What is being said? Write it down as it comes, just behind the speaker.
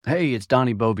Hey, it's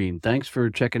Donnie Bobine. Thanks for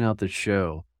checking out the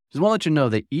show. Just want to let you know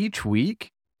that each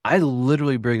week, I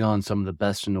literally bring on some of the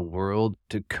best in the world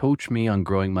to coach me on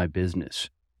growing my business.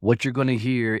 What you're going to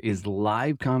hear is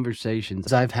live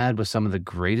conversations I've had with some of the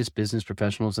greatest business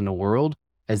professionals in the world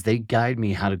as they guide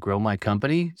me how to grow my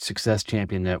company, Success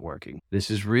Champion Networking. This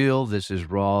is real, this is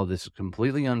raw, this is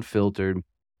completely unfiltered,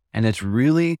 and it's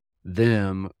really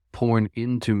them pouring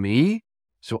into me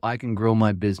so I can grow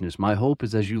my business. My hope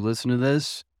is as you listen to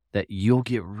this, that you'll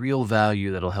get real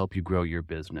value that'll help you grow your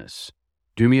business.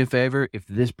 Do me a favor, if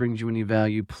this brings you any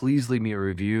value, please leave me a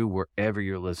review wherever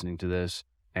you're listening to this,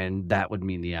 and that would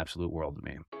mean the absolute world to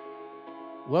me.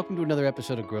 Welcome to another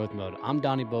episode of Growth Mode. I'm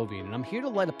Donnie Bovine, and I'm here to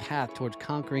light a path towards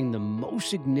conquering the most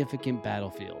significant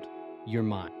battlefield, your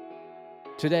mind.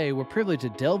 Today, we're privileged to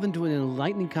delve into an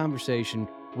enlightening conversation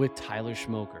with Tyler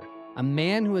Schmoker, a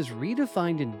man who has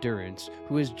redefined endurance,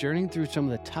 who is journeying through some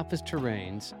of the toughest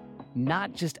terrains,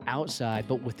 not just outside,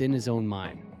 but within his own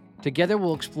mind. Together,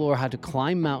 we'll explore how to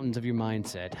climb mountains of your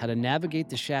mindset, how to navigate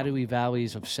the shadowy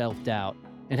valleys of self-doubt,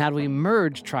 and how to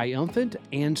emerge triumphant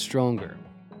and stronger.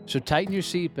 So tighten your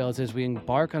seatbelts as we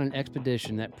embark on an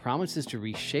expedition that promises to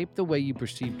reshape the way you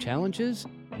perceive challenges,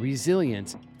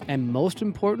 resilience, and most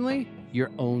importantly,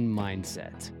 your own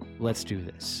mindset. Let's do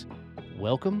this.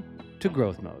 Welcome to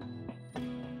Growth Mode.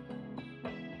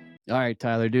 All right,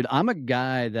 Tyler, dude, I'm a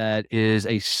guy that is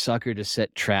a sucker to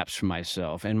set traps for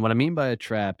myself. And what I mean by a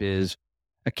trap is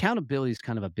accountability is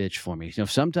kind of a bitch for me.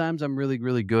 Sometimes I'm really,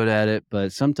 really good at it,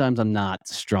 but sometimes I'm not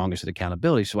the strongest at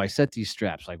accountability. So I set these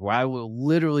traps like where I will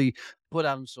literally put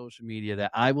out on social media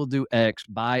that I will do X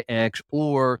by X,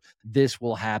 or this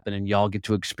will happen and y'all get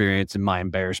to experience in my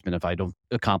embarrassment if I don't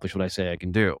accomplish what I say I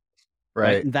can do.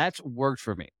 Right. Right. And that's worked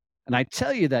for me. And I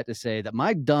tell you that to say that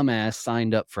my dumbass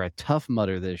signed up for a Tough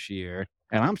Mudder this year,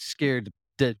 and I'm scared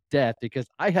to death because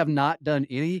I have not done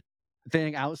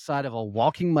anything outside of a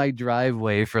walking my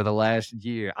driveway for the last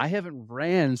year. I haven't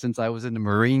ran since I was in the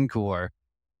Marine Corps.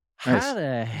 How Nice.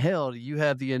 the hell do you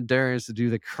have the endurance to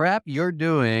do the crap you're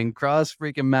doing, cross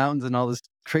freaking mountains and all this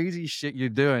crazy shit you're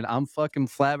doing? I'm fucking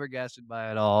flabbergasted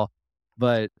by it all.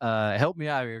 But help me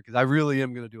out here because I really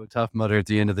am going to do a Tough Mudder at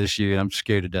the end of this year, and I'm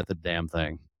scared to death of the damn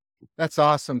thing. That's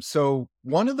awesome. So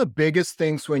one of the biggest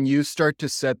things when you start to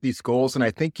set these goals, and I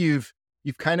think you've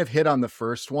kind of hit on the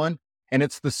first one, and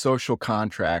it's the social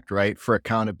contract, right? For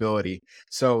accountability.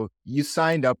 So you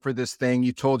signed up for this thing,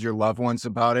 you told your loved ones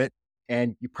about it,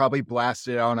 and you probably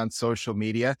blasted it out on social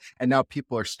media, and now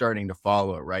people are starting to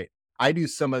follow it, right? I do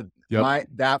some of Yep.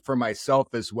 that for myself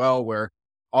as well, where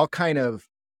I'll kind of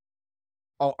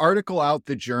I'll article out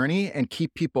the journey and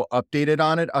keep people updated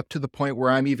on it up to the point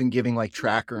where I'm even giving like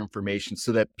tracker information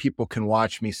so that people can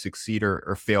watch me succeed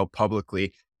or fail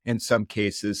publicly in some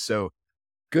cases. So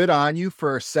good on you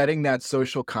for setting that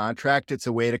social contract. It's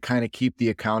a way to kind of keep the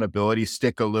accountability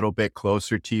stick a little bit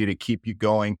closer to you to keep you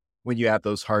going when you have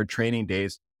those hard training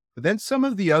days. But then some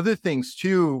of the other things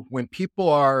too, when people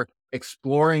are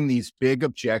exploring these big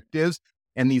objectives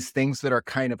and these things that are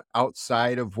kind of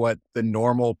outside of what the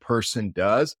normal person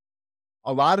does,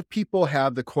 a lot of people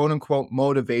have the quote unquote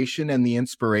motivation and the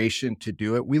inspiration to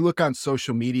do it. We look on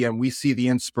social media and we see the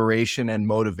inspiration and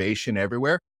motivation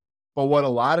everywhere. But what a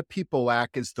lot of people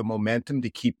lack is the momentum to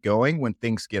keep going when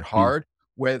things get Mm. hard,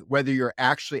 whether you're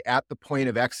actually at the point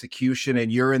of execution and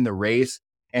you're in the race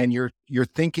and you're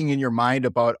thinking in your mind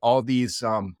about all these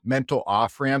mental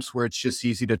off ramps where it's just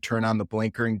easy to turn on the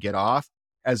blinker and get off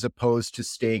as opposed to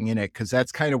staying in it. Cause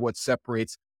that's kind of what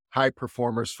separates high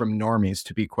performers from normies,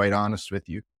 to be quite honest with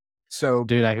you. So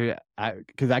Dude,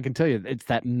 because I can tell you, it's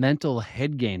that mental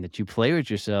head game that you play with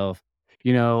yourself.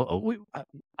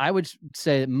 I would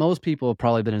say that most people have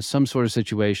probably been in some sort of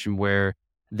situation where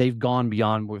they've gone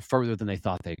beyond further than they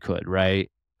thought they could,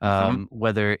 right? mhm,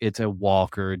 Whether it's a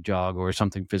walk or a jog or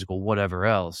something physical, whatever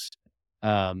else.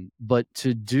 But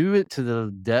to do it to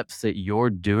the depths that you're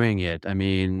doing it, I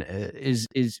mean, is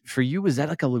for you, is that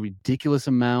like a ridiculous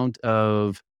amount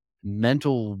of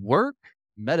mental work,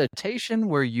 meditation,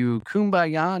 where you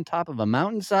kumbaya on top of a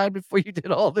mountainside before you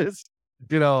did all this?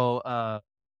 You know, uh,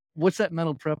 what's that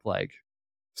mental prep like?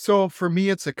 So for me,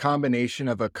 it's a combination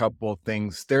of a couple of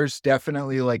things. There's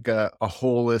definitely like a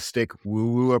holistic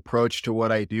woo-woo approach to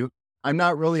what I do. I'm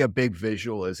not really a big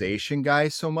visualization guy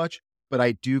so much, but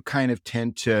I do kind of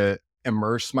tend to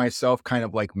immerse myself kind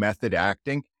of like method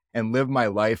acting and live my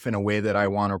life in a way that I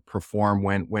want to perform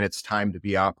when it's time to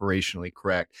be operationally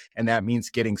correct. And that means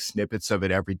getting snippets of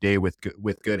it every day with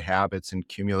good habits and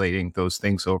accumulating those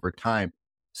things over time.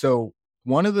 So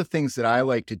one of the things that I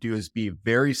like to do is be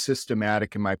very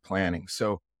systematic in my planning.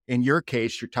 So in your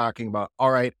case, you're talking about,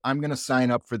 all right, I'm going to sign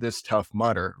up for this Tough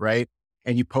Mudder, right?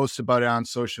 And you post about it on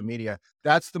social media.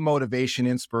 That's the motivation,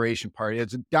 inspiration part.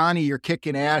 It's Donnie, you're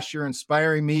kicking ass. You're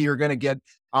inspiring me. You're going to get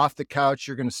off the couch.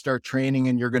 You're going to start training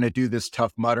and you're going to do this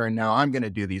Tough Mudder. And now I'm going to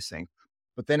do these things.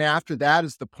 But then after that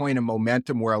is the point of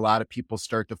momentum where a lot of people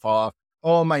start to fall off.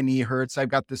 Oh, my knee hurts. I've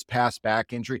got this past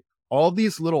back injury. All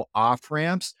these little off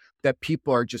ramps that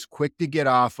people are just quick to get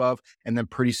off of. And then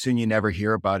pretty soon you never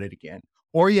hear about it again.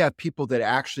 Or you have people that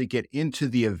actually get into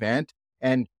the event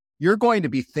and you're going to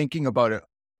be thinking about it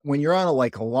when you're on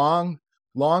a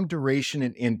long duration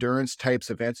and endurance types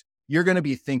events. You're going to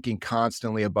be thinking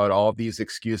constantly about all these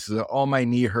excuses. Oh, my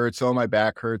knee hurts. Oh, my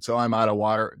back hurts. Oh, I'm out of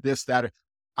water. This, that.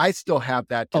 I still have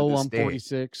that to this day.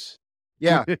 46.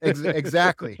 Yeah,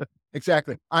 exactly.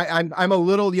 Exactly. I'm a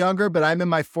little younger, but I'm in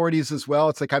my 40s as well.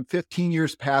 It's like I'm 15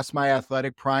 years past my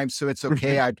athletic prime, so it's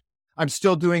okay. I'm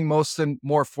still doing most and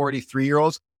more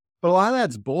 43-year-olds, but a lot of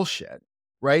that's bullshit,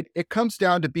 right? It comes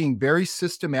down to being very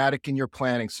systematic in your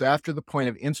planning. So after the point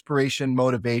of inspiration,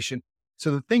 motivation.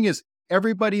 So the thing is,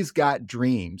 everybody's got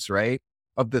dreams, right?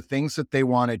 Of the things that they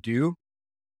want to do.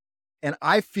 And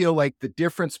I feel like the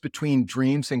difference between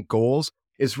dreams and goals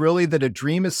is really that a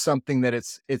dream is something that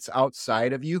it's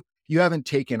outside of you. You haven't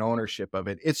taken ownership of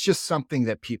it. It's just something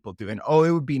that people do. And, oh,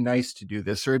 it would be nice to do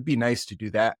this, or it'd be nice to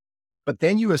do that. But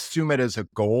then you assume it as a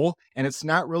goal and it's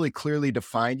not really clearly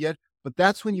defined yet. But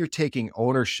that's when you're taking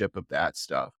ownership of that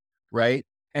stuff, right?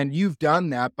 And you've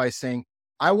done that by saying,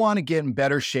 I want to get in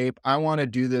better shape. I want to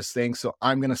do this thing. So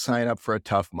I'm going to sign up for a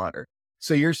Tough Mudder.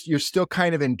 So you're still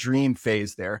kind of in dream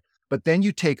phase there. But then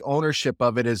you take ownership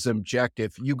of it as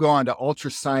objective. You go on to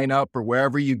Ultra Sign Up or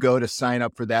wherever you go to sign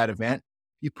up for that event.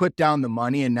 You put down the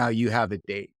money and now you have a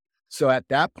date. So at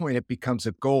that point, it becomes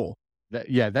a goal.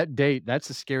 That date, that's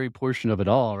the scary portion of it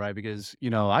all, right? Because,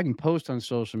 I can post on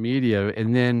social media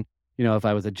and then, if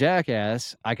I was a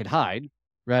jackass, I could hide,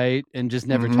 right? And just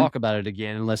never talk about it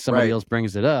again unless somebody else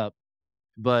brings it up.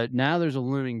 But now there's a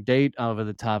looming date over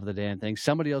the top of the damn thing.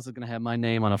 Somebody else is going to have my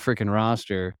name on a freaking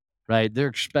roster, right? They're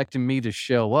expecting me to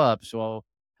show up. So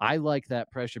I like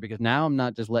that pressure because now I'm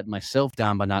not just letting myself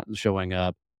down by not showing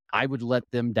up. I would let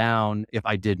them down if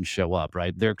I didn't show up,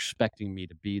 right? They're expecting me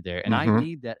to be there. And I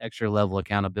need that extra level of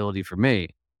accountability for me.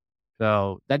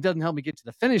 So that doesn't help me get to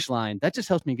the finish line. That just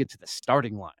helps me get to the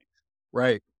starting line.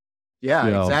 Right.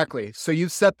 Yeah, exactly. So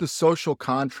you've set the social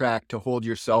contract to hold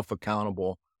yourself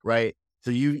accountable, right?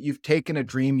 So you've taken a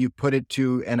dream, you put it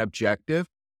to an objective,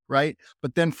 right?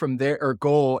 But then from there, or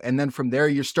goal, and then from there,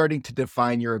 you're starting to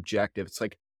define your objective. It's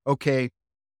like, okay,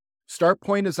 start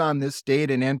point is on this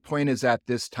date and end point is at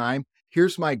this time.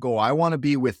 Here's my goal. I want to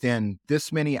be within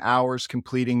this many hours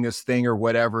completing this thing or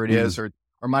whatever it is, or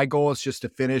my goal is just to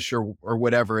finish or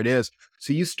whatever it is.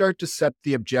 So you start to set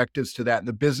the objectives to that. In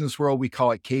the business world, we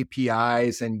call it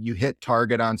KPIs, and you hit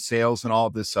target on sales and all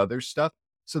of this other stuff.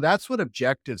 So that's what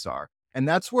objectives are. And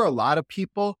that's where a lot of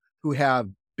people who have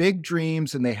big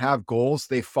dreams and they have goals,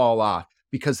 they fall off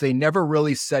because they never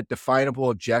really set definable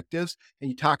objectives.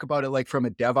 And you talk about it like from a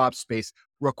DevOps space,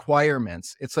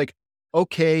 requirements. It's like,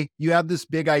 okay, you have this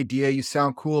big idea. You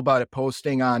sound cool about it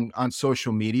posting on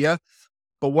social media,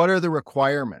 but what are the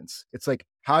requirements? It's like,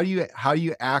 how do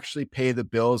you actually pay the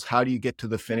bills? How do you get to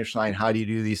the finish line? How do you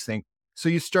do these things? So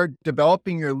you start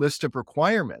developing your list of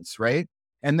requirements, right?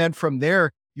 And then from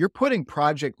there, you're putting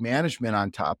project management on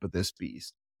top of this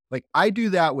beast. Like I do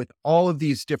that with all of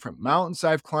these different mountains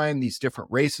I've climbed, these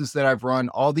different races that I've run,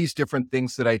 all these different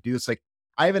things that I do. It's like,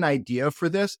 I have an idea for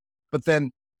this, but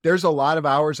then there's a lot of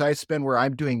hours I spend where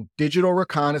I'm doing digital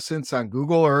reconnaissance on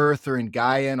Google Earth or in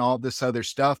Gaia and all this other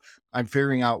stuff. I'm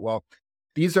figuring out, well,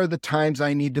 these are the times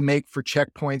I need to make for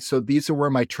checkpoints. So these are where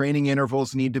my training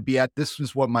intervals need to be at. This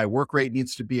is what my work rate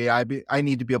needs to be. I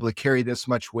need to be able to carry this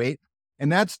much weight.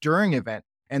 And that's during event.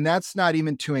 And that's not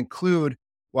even to include,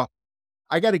 well,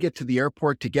 I got to get to the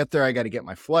airport to get there. I got to get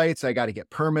my flights. I got to get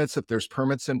permits if there's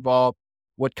permits involved.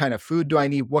 What kind of food do I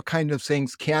need? What kind of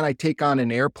things can I take on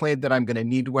an airplane that I'm going to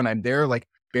need when I'm there? Like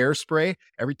bear spray.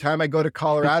 Every time I go to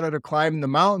Colorado to climb the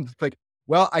mountains, it's like,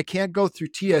 well, I can't go through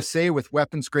TSA with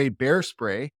weapons grade bear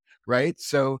spray, right?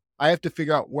 So I have to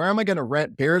figure out where am I going to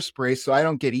rent bear spray so I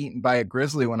don't get eaten by a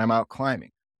grizzly when I'm out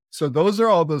climbing. So those are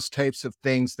all those types of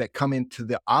things that come into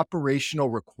the operational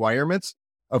requirements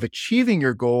of achieving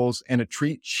your goals and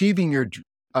achieving your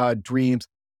dreams.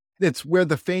 It's where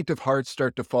the faint of heart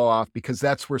start to fall off because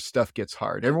that's where stuff gets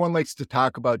hard. Everyone likes to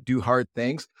talk about do hard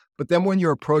things, but then when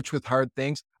you're approached with hard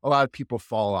things, a lot of people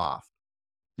fall off.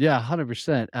 Yeah,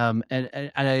 100%.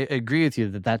 And I agree with you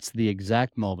that that's the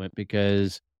exact moment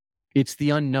because it's the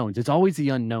unknowns. It's always the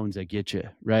unknowns that get you,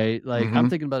 right? Like I'm Hmm.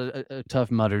 thinking about a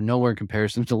Tough Mudder, nowhere in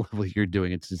comparison to the level you're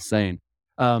doing. It's insane.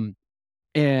 Um,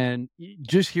 and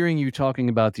just hearing you talking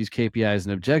about these KPIs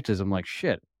and objectives, I'm like,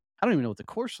 shit, I don't even know what the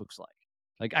course looks like.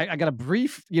 Like I got a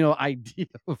brief, idea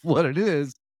of what it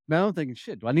is. Now I'm thinking,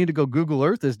 shit, do I need to go Google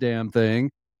Earth this damn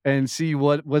thing and see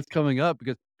what's coming up?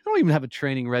 Because I don't even have a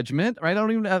training regiment, right? I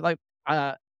don't even have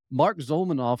uh, Mark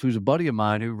Zolmanoff, who's a buddy of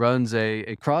mine who runs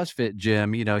a CrossFit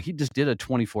gym. He just did a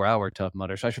 24-hour Tough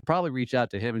Mudder. So I should probably reach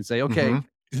out to him and say, okay, Hmm.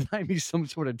 design me some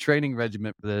sort of training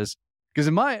regiment for this. Because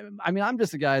I'm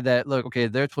just a guy that, look, okay,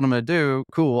 that's what I'm going to do.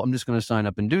 Cool. I'm just going to sign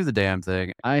up and do the damn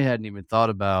thing. I hadn't even thought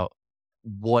about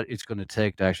what it's going to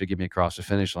take to actually get me across the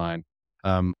finish line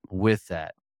with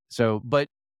that. So, but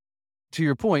to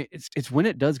your point, it's when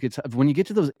it does get tough, when you get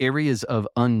to those areas of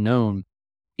unknown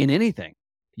in anything,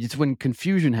 it's when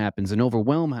confusion happens and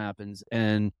overwhelm happens,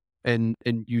 and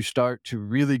you start to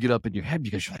really get up in your head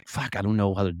because you're like, fuck, I don't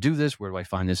know how to do this. Where do I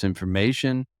find this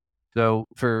information? So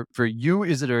for you,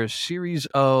 is it a series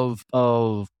of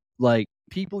like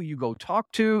people you go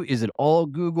talk to? Is it all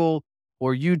Google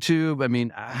or YouTube? I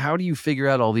mean, how do you figure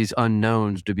out all these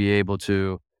unknowns to be able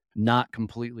to not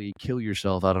completely kill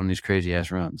yourself out on these crazy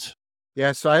ass runs?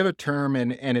 Yeah, so I have a term,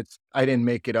 and it's, I didn't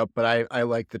make it up, but I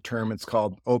like the term. It's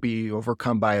called OB,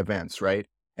 overcome by events, right?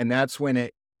 And that's when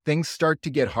things start to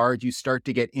get hard. You start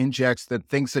to get injects, that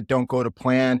things that don't go to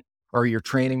plan, or your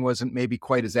training wasn't maybe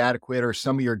quite as adequate, or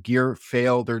some of your gear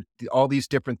failed, or all these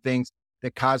different things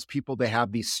that cause people to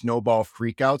have these snowball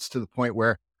freakouts to the point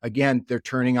where, again, they're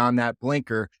turning on that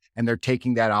blinker and they're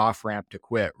taking that off ramp to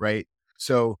quit, right?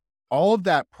 So all of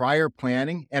that prior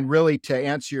planning, and really, to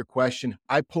answer your question,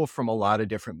 I pull from a lot of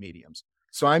different mediums.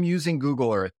 So I'm using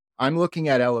Google Earth. I'm looking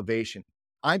at elevation.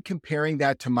 I'm comparing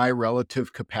that to my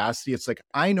relative capacity. It's like,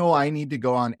 I know I need to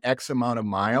go on X amount of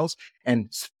miles,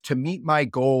 and to meet my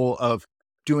goal of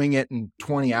doing it in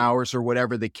 20 hours or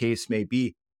whatever the case may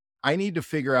be, I need to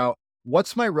figure out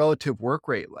what's my relative work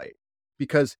rate like.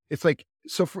 Because it's like,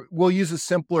 we'll use a What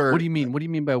simpler. do you mean? What do you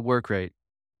mean by work rate?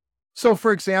 So,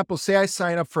 for example, say I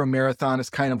sign up for a marathon as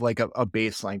kind of like a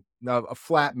baseline, a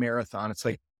flat marathon. It's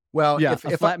like, well, Yeah, if a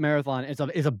if I, flat marathon is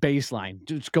a baseline.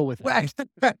 Just go with right.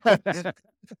 it.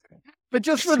 But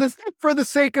just for the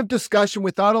sake of discussion,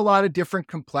 without a lot of different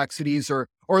complexities or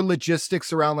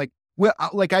logistics around, like, well,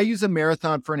 like, I use a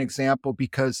marathon for an example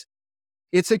because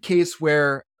it's a case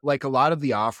where, like, a lot of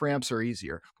the off ramps are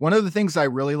easier. One of the things I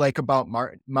really like about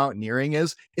mountaineering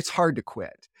is it's hard to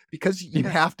quit because you Yeah,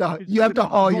 have to it's you have gonna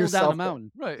to haul roll down a yourself.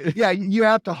 mountain, right? Yeah, you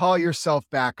have to haul yourself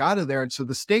back out of there. And so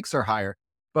the stakes are higher.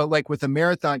 But like with a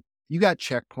marathon, you got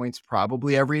checkpoints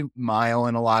probably every mile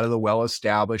in a lot of the well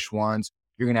established ones.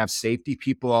 You're going to have safety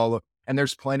people and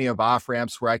there's plenty of off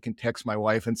ramps where I can text my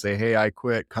wife and say, hey, I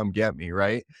quit, come get me.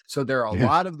 Right. So there are a Yeah.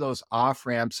 lot of those off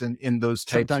ramps in those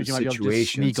types of Sometimes you might be able to just sneak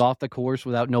situations. off the course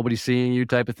without nobody seeing you,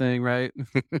 type of thing, right?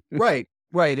 Right.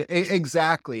 Right.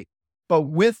 Exactly. But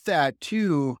with that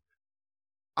too,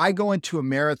 I go into a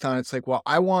marathon, it's like, well,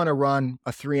 I want to run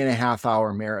a 3.5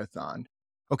 hour marathon.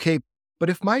 Okay. But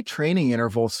if my training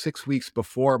interval 6 weeks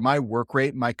before, my work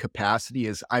rate, my capacity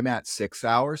is I'm at 6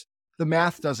 hours, the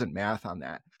math doesn't math on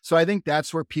that. So I think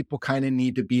that's where people kind of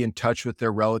need to be in touch with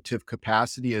their relative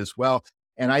capacity as well.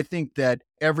 And I think that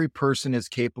every person is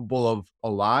capable of a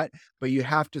lot, but you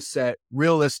have to set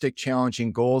realistic,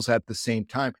 challenging goals at the same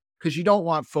time, because you don't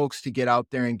want folks to get out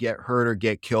there and get hurt or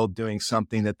get killed doing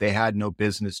something that they had no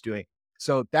business doing.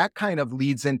 So that kind of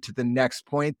leads into the next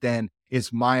point then,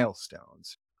 is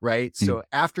milestones, right? Mm. So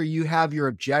after you have your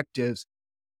objectives,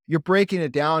 you're breaking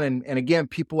it down. And again,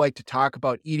 people like to talk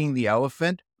about eating the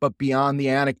elephant, but beyond the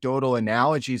anecdotal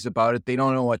analogies about it, they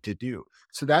don't know what to do.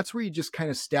 So that's where you just kind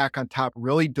of stack on top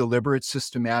really deliberate,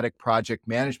 systematic project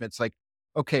management. It's like,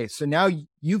 okay, so now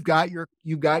you've got your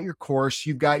course,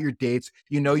 you've got your dates,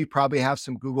 you probably have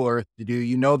some Google Earth to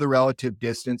do, the relative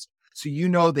distance. So you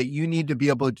know that you need to be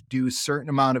able to do a certain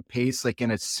amount of pace, like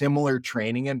in a similar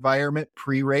training environment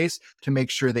pre-race, to make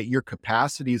sure that your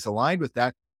capacity is aligned with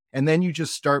that. And then you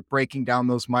just start breaking down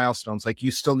those milestones. Like, you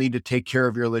still need to take care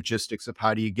of your logistics of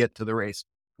how do you get to the race?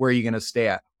 Where are you going to stay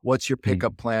at? What's your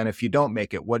pickup plan if you don't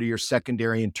make it? What are your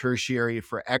secondary and tertiary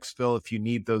for exfil if you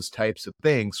need those types of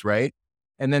things, right?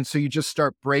 And then so you just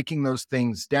start breaking those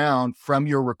things down from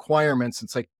your requirements.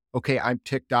 It's like, okay, I'm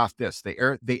ticked off this.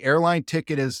 The airline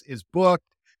ticket is booked.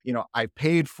 I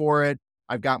paid for it.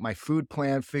 I've got my food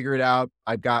plan figured out.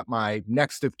 I've got my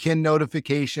next of kin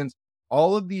notifications.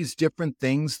 All of these different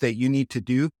things that you need to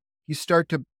do, you start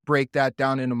to break that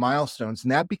down into milestones,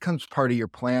 and that becomes part of your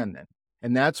plan then.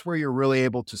 And that's where you're really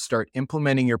able to start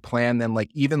implementing your plan then, like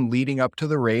even leading up to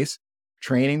the race.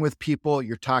 training with people,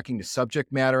 you're talking to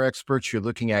subject matter experts, you're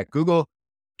looking at Google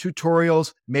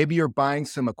tutorials. Maybe you're buying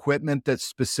some equipment that's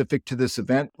specific to this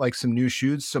event, like some new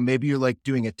shoes. So maybe you're like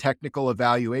doing a technical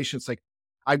evaluation. It's like,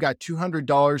 I've got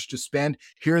 $200 to spend.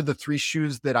 Here are the 3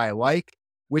 shoes that I like.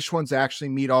 Which ones actually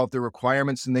meet all of the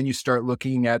requirements? And then you start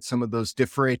looking at some of those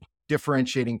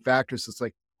differentiating factors. It's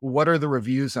like, what are the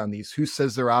reviews on these? Who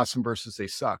says they're awesome versus they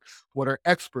suck? What are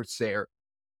experts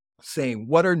saying?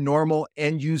 What are normal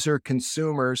end user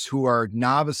consumers who are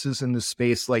novices in the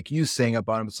space like you saying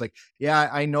about them? It's like, yeah,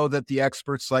 I know that the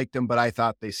experts liked them, but I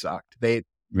thought they sucked. They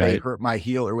Right. hurt my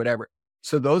heel or whatever.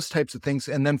 So those types of things.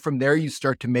 And then from there, you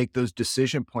start to make those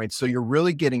decision points. So you're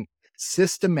really getting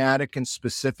systematic and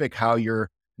specific how you're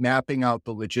mapping out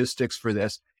the logistics for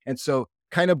this. And so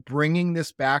kind of bringing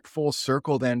this back full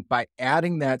circle then by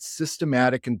adding that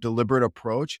systematic and deliberate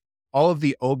approach, all of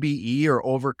the OBE or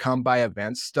overcome by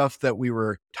events stuff that we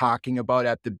were talking about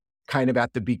at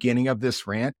the beginning of this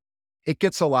rant, it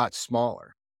gets a lot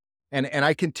smaller. And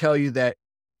I can tell you that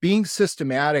being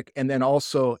systematic and then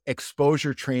also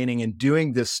exposure training and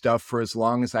doing this stuff for as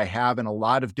long as I have in a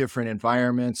lot of different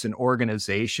environments and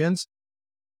organizations,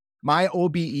 my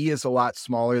OBE is a lot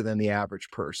smaller than the average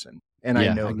person. And I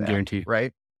Yeah, know I can that, guarantee.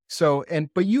 right? So,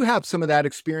 but you have some of that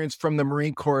experience from the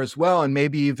Marine Corps as well. And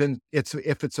maybe even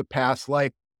if it's a past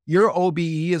life, your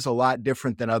OBE is a lot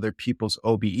different than other people's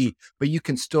OBE, but you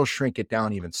can still shrink it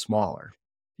down even smaller.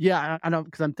 Yeah, I know,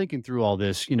 because I'm thinking through all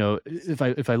this.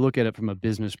 If I look at it from a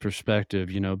business perspective,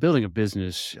 building a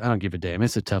business, I don't give a damn.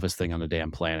 It's the toughest thing on the damn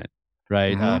planet,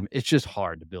 right? Hmm. It's just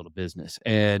hard to build a business,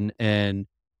 and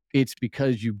it's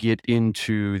because you get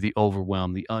into the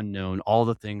overwhelm, the unknown, all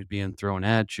the things being thrown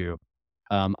at you.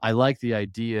 I like the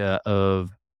idea of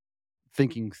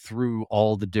thinking through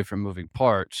all the different moving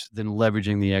parts, then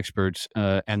leveraging the experts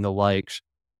and the likes.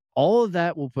 All of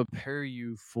that will prepare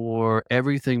you for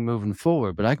everything moving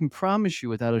forward. But I can promise you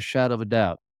without a shadow of a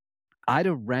doubt, I'd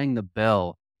have rang the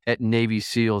bell at Navy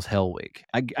SEALs Hell Week.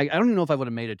 I don't know if I would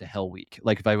have made it to Hell Week,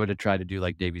 like if I would have tried to do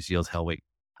like Navy SEALs Hell Week.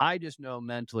 I just know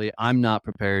mentally I'm not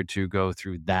prepared to go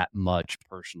through that much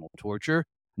personal torture,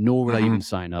 nor would I Hmm. even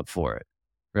sign up for it.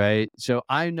 Right. So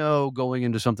I know going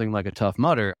into something like a Tough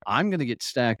Mudder, I'm going to get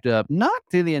stacked up, not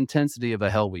to the intensity of a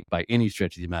Hell Week by any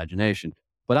stretch of the imagination,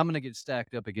 but I'm going to get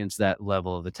stacked up against that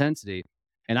level of intensity.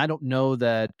 And I don't know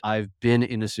that I've been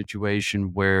in a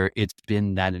situation where it's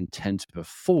been that intense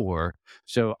before.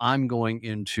 So I'm going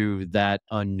into that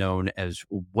unknown as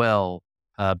well,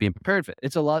 being prepared for it.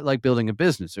 It's a lot like building a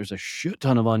business. There's a shit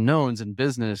ton of unknowns in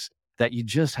business that you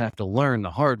just have to learn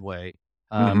the hard way.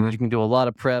 Hmm. You can do a lot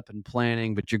of prep and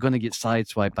planning, but you're going to get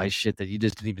sideswiped by shit that you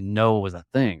just didn't even know was a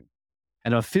thing.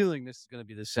 And I'm feeling this is going to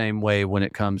be the same way when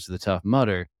it comes to the Tough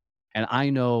Mudder. And I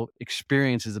know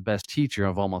experience is the best teacher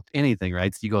of almost anything,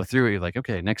 right? So you go through it, you're like,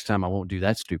 okay, next time I won't do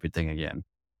that stupid thing again,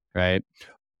 right?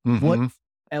 What Hmm.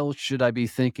 else should I be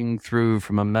thinking through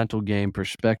from a mental game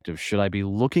perspective? Should I be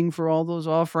looking for all those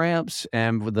off ramps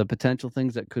and with the potential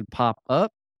things that could pop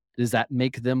up? Does that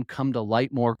make them come to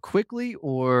light more quickly,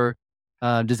 or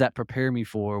does that prepare me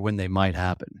for when they might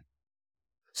happen?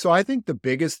 So I think the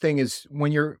biggest thing is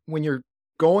when you're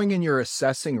going and you're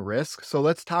assessing risk. So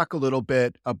let's talk a little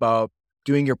bit about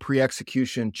doing your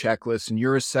pre-execution checklist and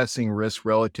you're assessing risk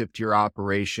relative to your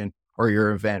operation or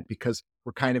your event, because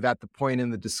we're kind of at the point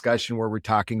in the discussion where we're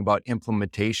talking about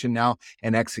implementation now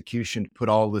and execution to put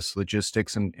all this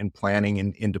logistics and planning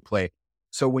into play.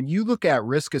 So when you look at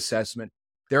risk assessment,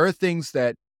 there are things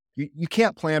that you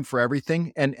can't plan for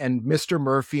everything. And Mr.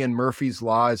 Murphy and Murphy's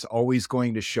Law is always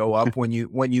going to show up when you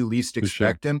least For sure.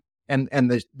 expect him.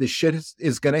 And the shit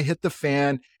is going to hit the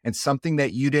fan, and something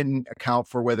that you didn't account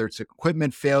for, whether it's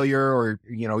equipment failure or,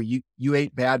 you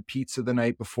ate bad pizza the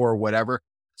night before or whatever,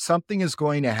 something is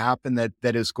going to happen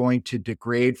that is going to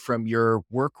degrade from your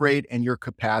work rate and your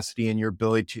capacity and your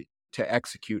ability to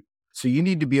execute. So you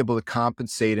need to be able to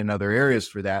compensate in other areas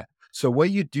for that. So what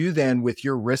you do then with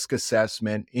your risk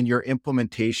assessment in your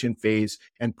implementation phase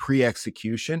and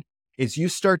pre-execution is you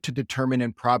start to determine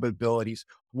in probabilities,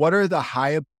 what are the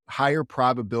higher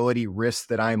probability risks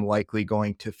that I'm likely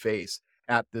going to face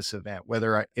at this event,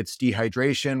 whether it's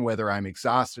dehydration, whether I'm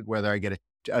exhausted, whether I get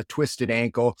a twisted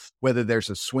ankle, whether there's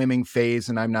a swimming phase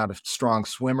and I'm not a strong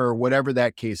swimmer, whatever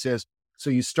that case is. So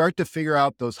you start to figure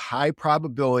out those high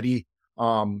probability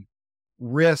um,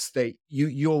 risks that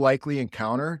you'll likely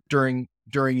encounter during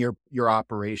your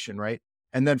operation, right?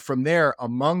 And then from there,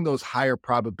 among those higher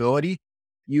probability,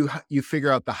 you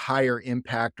figure out the higher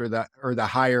impact or the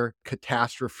higher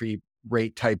catastrophe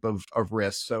rate type of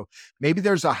risk. So maybe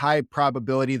there's a high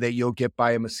probability that you'll get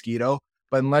by a mosquito,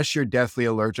 but unless you're deathly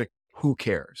allergic, who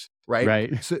cares? right?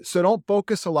 Right. So don't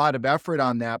focus a lot of effort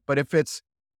on that. But if it's,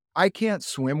 I can't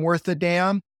swim worth a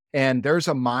damn, and there's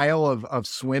a mile of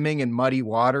swimming in muddy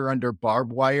water under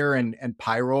barbed wire and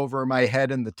pyro over my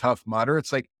head in the Tough Mudder,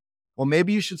 it's like, well,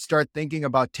 maybe you should start thinking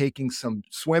about taking some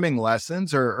swimming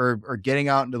lessons or getting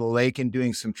out into the lake and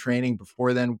doing some training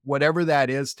before then, whatever that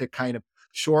is, to kind of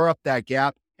shore up that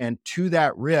gap. And to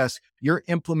that risk, you're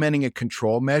implementing a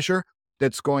control measure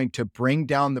that's going to bring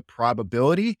down the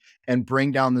probability and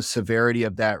bring down the severity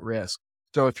of that risk.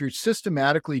 So if you're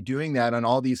systematically doing that on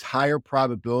all these higher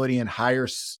probability and higher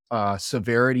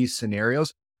severity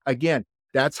scenarios, again,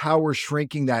 that's how we're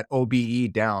shrinking that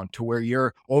OBE down to where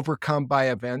your overcome by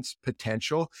events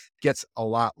potential gets a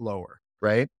lot lower,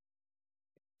 right?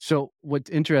 So what's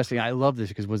interesting, I love this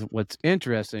because what's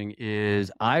interesting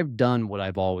is I've done what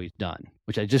I've always done,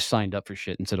 which I just signed up for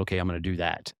shit and said, okay, I'm going to do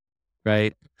that.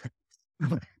 Right.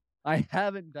 I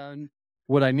haven't done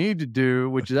what I need to do,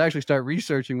 which is actually start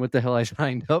researching what the hell I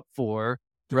signed up for.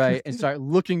 Right. And start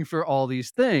looking for all these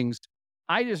things.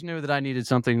 I just knew that I needed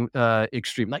something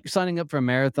extreme, like signing up for a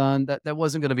marathon. That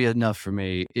wasn't going to be enough for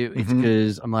me. It's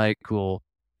because I'm like, cool.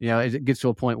 It gets to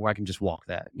a point where I can just walk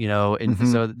that, and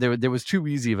so there was too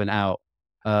easy of an out.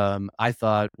 I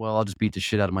thought, well, I'll just beat the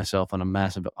shit out of myself on a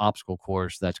massive obstacle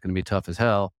course that's going to be tough as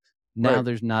hell. Now Right.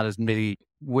 there's not as many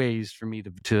ways for me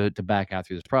to back out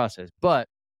through this process. But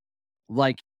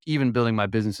like even building my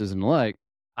businesses and the like,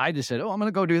 I just said, oh, I'm going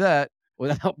to go do that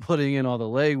without putting in all the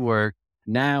legwork.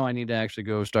 Now I need to actually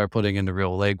go start putting in the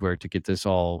real legwork to get this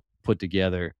all put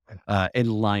together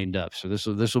and lined up. So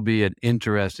this will be an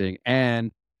interesting,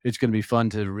 and it's going to be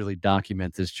fun to really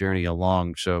document this journey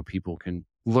along so people can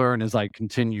learn as I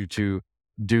continue to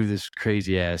do this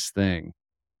crazy ass thing.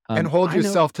 And hold I know.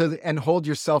 yourself to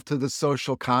the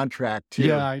social contract too.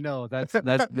 Yeah, I know.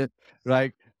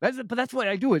 Right. But that's why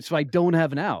I do it. So I don't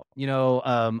have an out.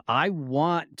 I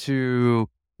want to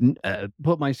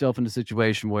put myself in a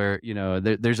situation where,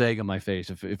 there's egg on my face.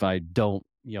 If I don't,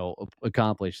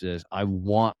 accomplish this, I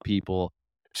want people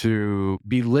to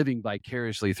be living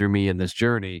vicariously through me in this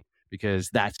journey, because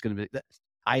that's going to be,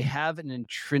 I have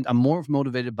I'm more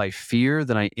motivated by fear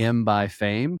than I am by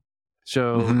fame.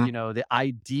 So, the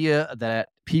idea that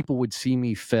people would see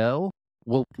me fail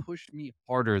will push me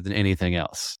harder than anything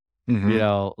else.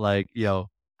 I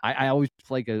always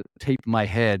like a tape in my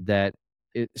head that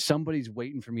somebody's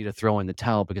waiting for me to throw in the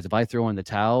towel, because if I throw in the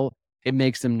towel, it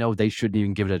makes them know they shouldn't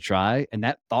even give it a try. And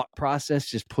that thought process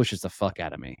just pushes the fuck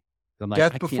out of me. I'm like,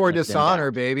 Death I can't before let them dishonor,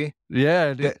 down. baby.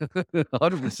 Yeah, dude.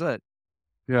 100%.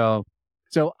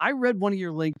 So I read one of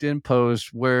your LinkedIn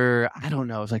posts where, I don't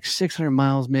know, it was like 600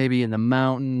 miles maybe in the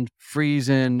mountain,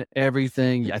 freezing,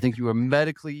 everything. I think you were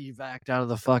medically evac'd out of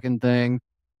the fucking thing.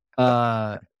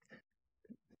 Well,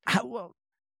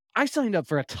 I signed up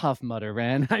for a Tough Mudder,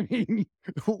 man. I mean,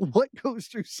 what goes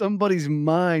through somebody's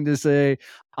mind to say,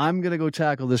 I'm going to go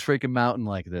tackle this freaking mountain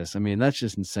like this? I mean, that's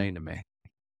just insane to me.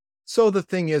 So the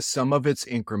thing is, some of it's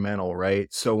incremental,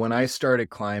 right? So when I started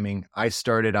climbing, I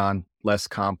started on less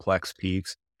complex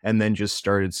peaks and then just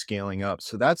started scaling up.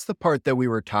 So that's the part that we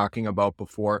were talking about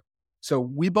before. So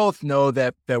we both know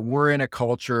that we're in a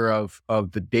culture of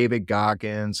the David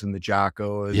Goggins and the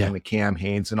Jockos and the Cam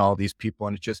Hanes and all these people,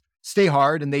 and it's just stay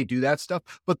hard and they do that stuff.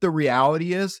 But the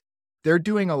reality is they're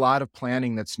doing a lot of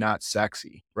planning that's not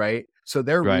sexy, right? So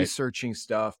they're researching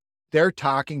stuff. They're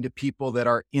talking to people that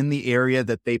are in the area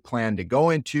that they plan to go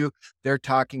into. They're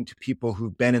talking to people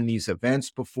who've been in these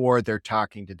events before. They're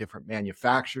talking to different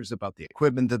manufacturers about the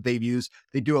equipment that they've used.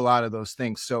 They do a lot of those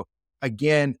things. So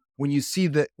again, when you see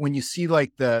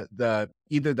like the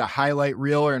either the highlight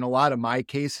reel, or in a lot of my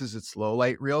cases, it's low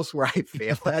light reels where I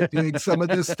fail at doing some of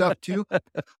this stuff too.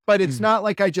 But it's not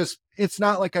like I just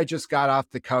got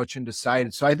off the couch and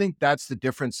decided. So I think that's the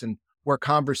difference in where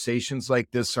conversations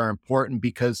like this are important,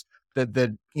 because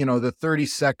the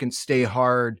 30-second stay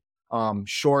hard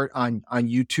short on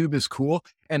YouTube is cool.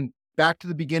 And back to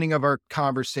the beginning of our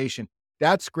conversation,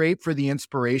 that's great for the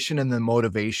inspiration and the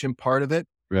motivation part of it.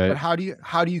 Right. But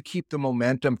how do you keep the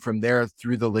momentum from there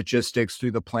through the logistics,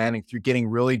 through the planning, through getting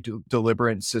really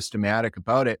deliberate and systematic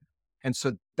about it? And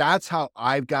so that's how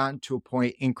I've gotten to a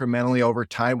point incrementally over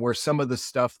time where some of the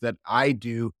stuff that I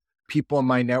do, people in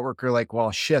my network are like,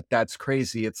 well, shit, that's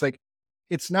crazy. It's like,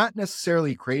 it's not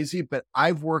necessarily crazy, but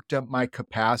I've worked up my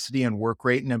capacity and work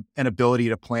rate and ability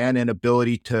to plan and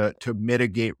ability to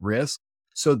mitigate risk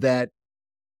so that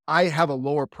I have a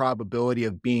lower probability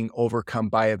of being overcome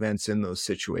by events in those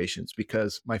situations,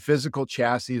 because my physical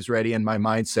chassis is ready and my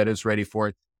mindset is ready for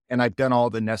it. And I've done all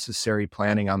the necessary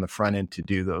planning on the front end to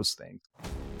do those things.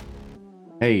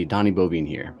 Hey, Donnie Bovine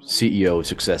here, CEO of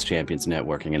Success Champions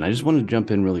Networking, and I just wanted to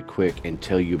jump in really quick and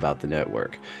tell you about the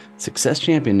network. Success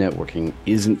Champion Networking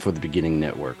isn't for the beginning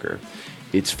networker.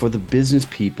 It's for the business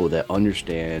people that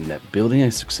understand that building a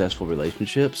successful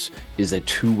relationships is a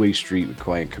two-way street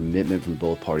requiring commitment from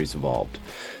both parties involved.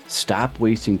 Stop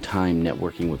wasting time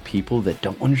networking with people that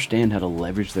don't understand how to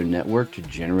leverage their network to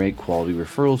generate quality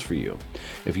referrals for you.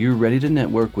 If you're ready to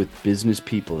network with business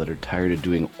people that are tired of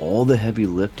doing all the heavy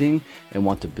lifting and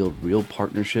want to build real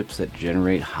partnerships that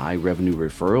generate high revenue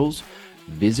referrals,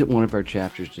 visit one of our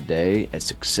chapters today at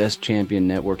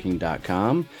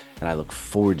successchampionnetworking.com, and I look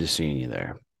forward to seeing you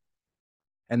there.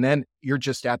 And then you're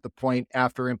just at the point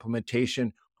after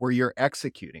implementation where you're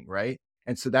executing, right?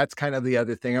 And so that's kind of the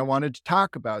other thing I wanted to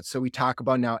talk about. So we talk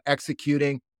about now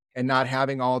executing and not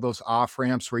having all those off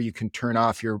ramps where you can turn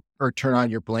on your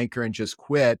blinker and just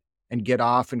quit and get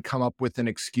off and come up with an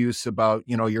excuse about,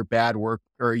 your bad work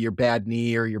or your bad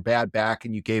knee or your bad back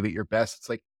and you gave it your best. It's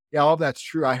like, yeah, all that's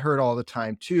true. I heard all the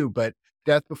time too, but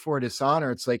death before dishonor,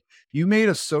 it's like you made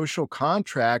a social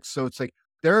contract. So it's like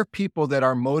there are people that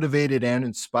are motivated and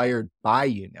inspired by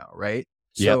you now, right?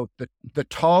 Yep. So the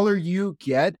taller you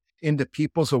get into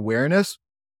people's awareness,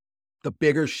 the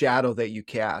bigger shadow that you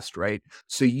cast, right?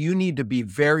 So you need to be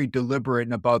very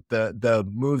deliberate about the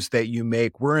moves that you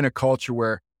make. We're in a culture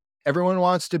where everyone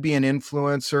wants to be an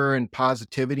influencer and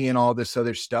positivity and all this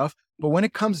other stuff. But when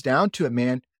it comes down to it,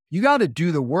 man, you got to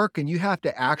do the work and you have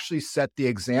to actually set the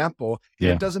example.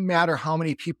 Yeah. It doesn't matter how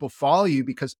many people follow you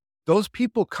because those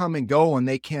people come and go and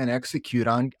they can't execute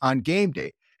on game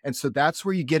day. And so that's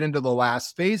where you get into the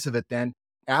last phase of it. Then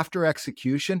after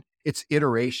execution, it's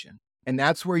iteration. And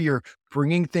that's where you're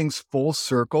bringing things full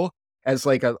circle as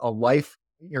like a life,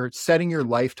 you're setting your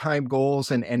lifetime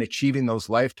goals and achieving those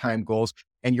lifetime goals.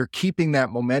 And you're keeping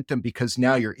that momentum because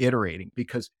now you're iterating,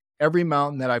 because every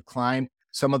mountain that I've climbed,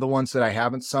 some of the ones that I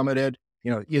haven't summited,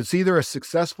 it's either a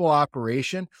successful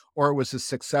operation or it was a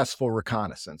successful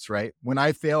reconnaissance, right? When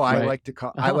I fail, Right. I like to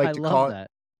call it,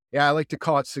 yeah, I like to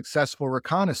call it successful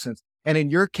reconnaissance. And in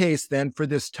your case, then for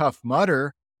this Tough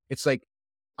Mudder, it's like,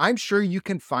 I'm sure you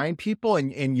can find people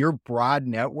in your broad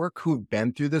network who've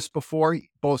been through this before,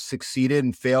 both succeeded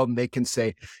and failed. And they can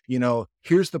say,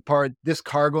 here's the part, this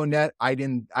cargo net, I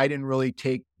didn't really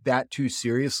take that too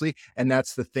seriously. And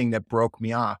that's the thing that broke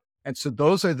me off. And so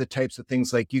those are the types of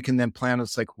things like you can then plan.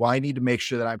 It's like, well, I need to make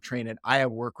sure that I'm training. I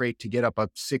have work rate to get up a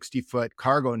 60-foot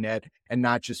cargo net and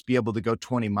not just be able to go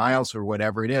 20 miles or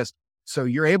whatever it is. So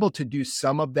you're able to do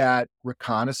some of that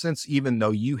reconnaissance, even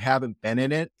though you haven't been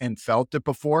in it and felt it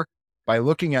before, by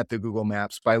looking at the Google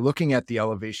Maps, by looking at the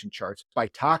elevation charts, by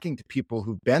talking to people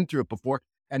who've been through it before,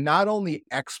 and not only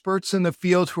experts in the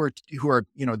field who are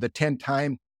the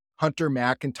 10-time Hunter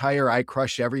McIntyre, I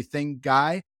crush everything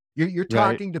guy. You're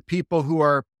talking to people who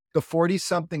are the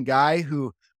 40-something guy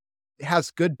who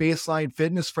has good baseline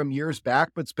fitness from years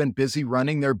back, but's been busy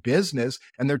running their business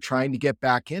and they're trying to get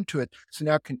back into it. So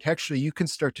now contextually, you can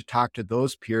start to talk to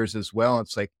those peers as well.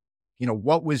 It's like,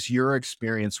 what was your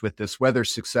experience with this, whether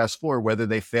successful or whether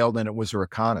they failed and it was a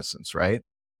reconnaissance, right?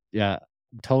 Yeah,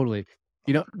 totally.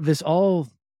 This all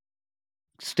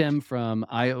stemmed from,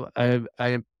 I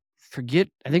forget,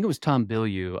 I think it was Tom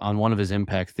Bilyeu on one of his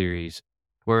impact theories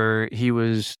where he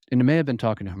was, and it may have been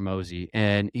talking to Hormozi,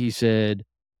 and he said,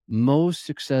 most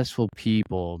successful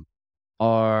people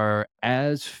are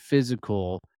as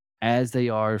physical as they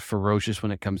are ferocious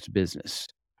when it comes to business.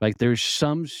 Like there's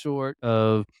some sort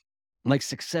of like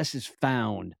success is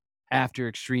found after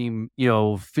extreme,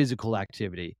 physical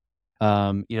activity.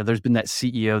 There's been that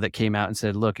CEO that came out and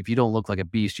said, look, if you don't look like a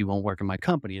beast, you won't work in my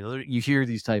company. You hear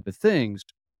these type of things.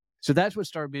 So that's what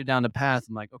started me down the path.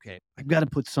 I'm like, okay, I've got to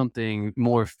put something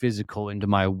more physical into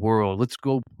my world. Let's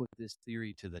go put this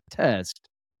theory to the test.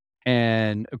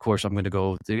 And of course, I'm going to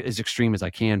go as extreme as I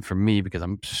can for me because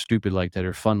I'm stupid like that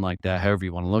or fun like that, however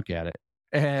you want to look at it.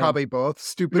 And, probably both.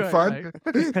 Stupid fun.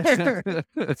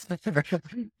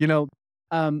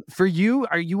 For you,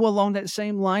 are you along that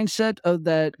same mindset of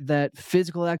that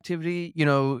physical activity,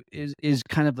 is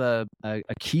kind of a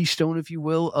keystone, if you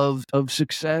will, of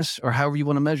success, or however you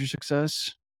want to measure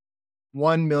success?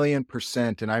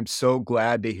 1,000,000%. And I'm so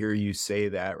glad to hear you say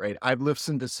that, right? I've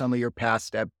listened to some of your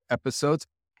past episodes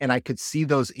and I could see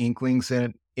those inklings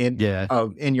in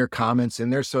your comments in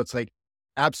there. So it's like,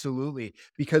 absolutely.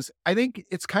 Because I think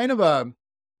it's kind of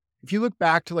if you look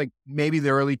back to like maybe the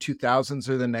early 2000s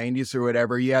or the 90s or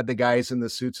whatever, you had the guys in the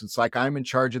suits. It's like, I'm in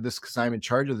charge of this because I'm in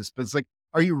charge of this. But it's like,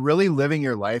 are you really living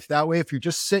your life that way? If you're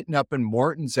just sitting up in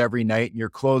Morton's every night in your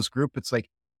closed group, it's like,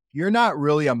 you're not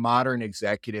really a modern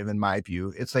executive in my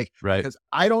view. It's like, right. Because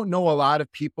I don't know a lot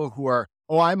of people who are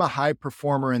oh, I'm a high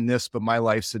performer in this, but my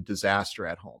life's a disaster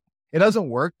at home. It doesn't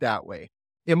work that way.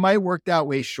 It might work that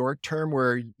way short term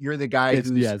where you're the guy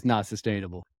It's not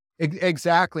sustainable.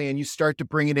 Exactly. And you start to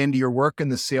bring it into your work,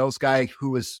 and the sales guy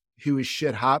who was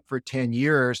shit hot for 10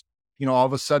 years, all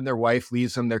of a sudden their wife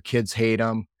leaves them, their kids hate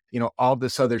them, all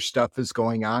this other stuff is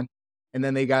going on. And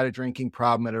then they got a drinking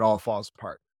problem and it all falls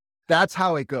apart. That's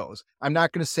how it goes. I'm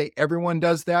not going to say everyone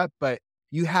does that, but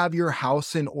you have your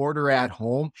house in order at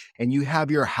home, and you have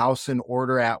your house in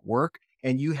order at work,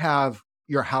 and you have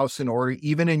your house in order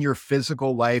even in your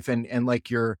physical life and like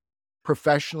your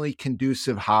professionally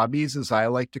conducive hobbies, as I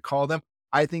like to call them.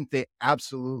 I think they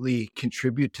absolutely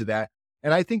contribute to that.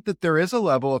 And I think that there is a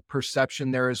level of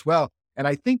perception there as well. And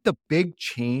I think the big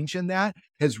change in that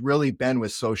has really been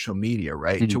with social media,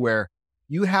 right? To where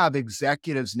you have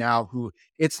executives now who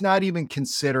it's not even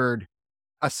considered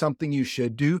something you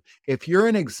should do. If you're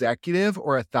an executive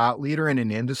or a thought leader in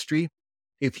an industry,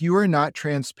 if you are not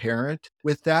transparent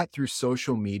with that through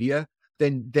social media,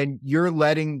 then you're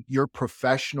letting your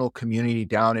professional community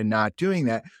down and not doing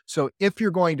that. So if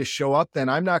you're going to show up, then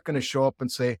I'm not going to show up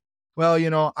and say,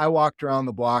 well, I walked around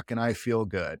the block and I feel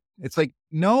good. It's like,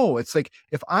 no, it's like,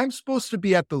 if I'm supposed to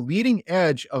be at the leading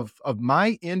edge of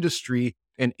my industry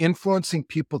and influencing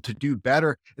people to do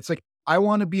better, it's like, I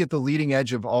want to be at the leading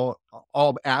edge of all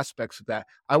aspects of that.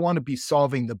 I want to be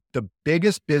solving the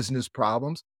biggest business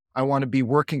problems. I want to be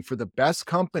working for the best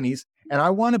companies, and I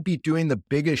want to be doing the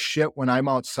biggest shit when I'm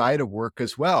outside of work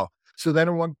as well. So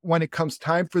then when it comes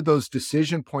time for those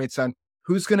decision points on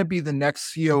who's going to be the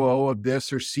next COO of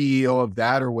this or CEO of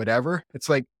that or whatever, it's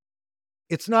like,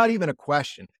 it's not even a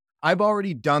question. I've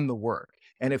already done the work.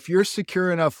 And if you're a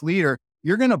secure enough leader,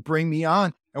 you're going to bring me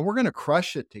on and we're going to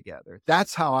crush it together.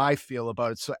 That's how I feel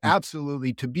about it. So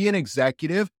absolutely, to be an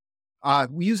executive,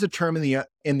 we use a term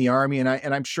in the Army, and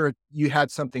I'm sure you had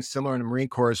something similar in the Marine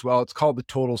Corps as well. It's called the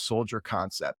total soldier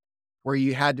concept, where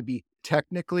you had to be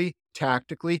technically,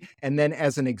 tactically, and then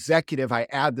as an executive, I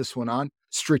add this one on,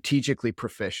 strategically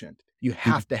proficient. You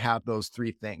have to have those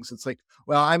three things. It's like,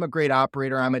 well, I'm a great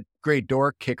operator, I'm a great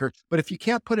door kicker, but if you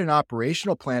can't put an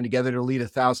operational plan together to lead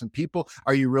 1,000 people,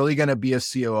 are you really going to be a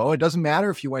COO? It doesn't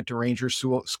matter if you went to Ranger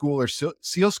School or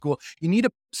SEAL School. You need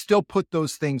to still put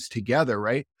those things together,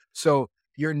 right? So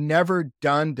you're never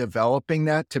done developing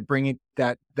that to bring it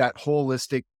that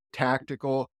holistic,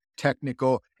 tactical,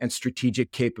 technical, and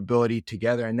strategic capability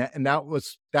together. And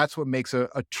that's what makes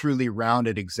a truly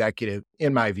rounded executive,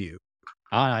 in my view.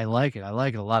 I like it. I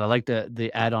like it a lot. I like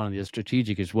the add on of the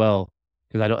strategic as well,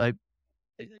 because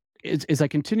as I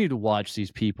continue to watch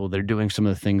these people that are doing some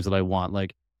of the things that I want,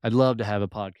 like I'd love to have a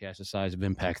podcast the size of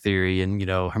Impact Theory and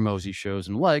Hormozi shows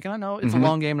and and I know it's a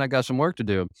long game and I got some work to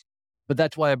do. But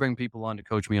that's why I bring people on to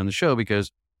coach me on the show,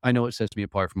 because I know it sets me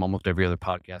apart from almost every other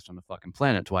podcast on the fucking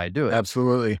planet. That's why I do it.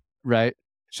 Absolutely. Right.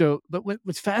 So, but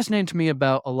what's fascinating to me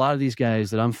about a lot of these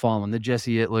guys that I'm following, the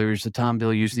Jesse Itlers, the Tom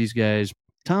Bilyeu, these guys,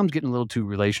 Tom's getting a little too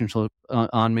relationship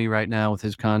on me right now with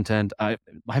his content. I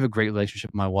have a great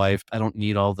relationship with my wife. I don't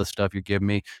need all the stuff you're giving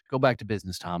me. Go back to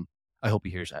business, Tom. I hope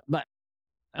he hears that.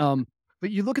 But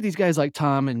you look at these guys like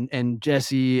Tom and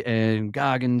Jesse and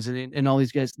Goggins and all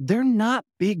these guys, they're not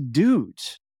big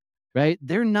dudes, right?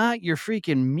 They're not your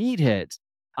freaking meatheads.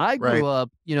 I grew up,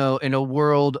 in a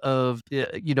world of,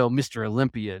 Mr.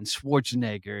 Olympia and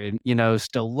Schwarzenegger and,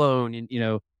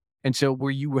 Stallone and so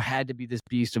where you had to be this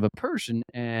beast of a person.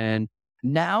 And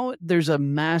now there's a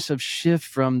massive shift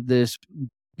from this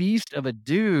beast of a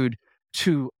dude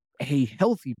to a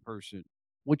healthy person,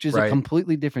 which is a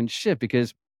completely different shift,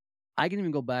 because I can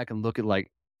even go back and look at like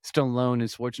Stallone and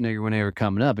Schwarzenegger when they were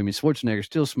coming up. I mean, Schwarzenegger's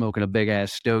still smoking a big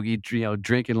ass stogie,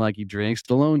 drinking like he drinks.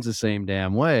 Stallone's the same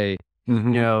damn way.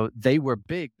 They were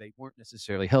big. They weren't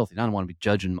necessarily healthy. And I don't want to be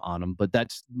judging on them, but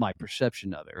that's my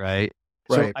perception of it, right?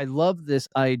 So I love this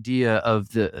idea of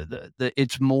the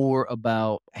it's more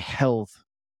about health,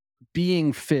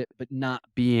 being fit, but not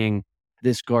being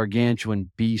this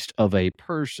gargantuan beast of a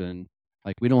person.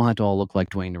 Like, we don't have to all look like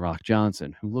Dwayne "The Rock"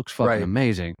 Johnson, who looks fucking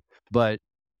amazing. But,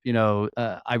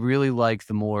 I really like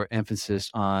the more emphasis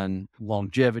on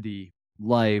longevity,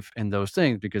 life, and those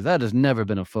things, because that has never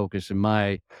been a focus in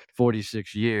my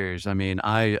 46 years. I mean,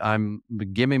 I'm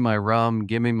give me my rum,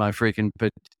 give me my freaking,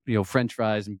 French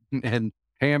fries and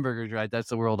hamburgers, right? That's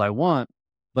the world I want.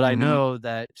 But I know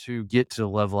that to get to the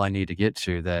level I need to get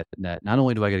to, that not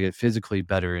only do I got to get physically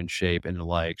better in shape and the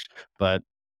likes, but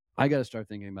I got to start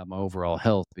thinking about my overall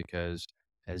health, because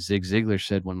as Zig Ziglar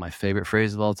said, one of my favorite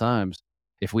phrases of all times,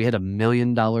 if we had $1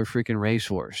 million freaking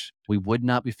racehorse, we would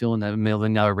not be filling that $1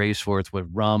 million racehorse with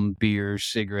rum, beer,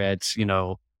 cigarettes,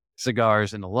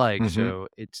 cigars and the like. Mm-hmm. So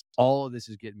it's all of this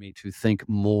is getting me to think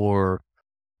more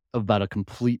about a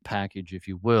complete package, if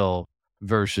you will,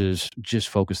 versus just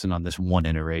focusing on this one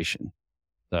iteration.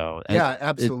 So Yeah, it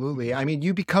absolutely. I mean,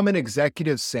 you become an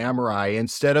executive samurai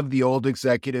instead of the old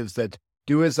executives that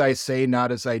do as I say,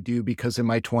 not as I do, because in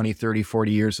my 20, 30,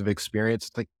 40 years of experience,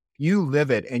 it's like you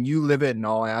live it and you live it in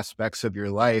all aspects of your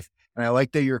life. And I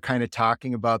like that you're kind of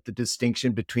talking about the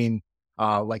distinction between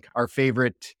like our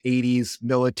favorite 80s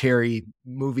military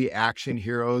movie action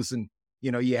heroes. And,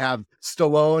 you have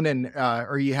Stallone and,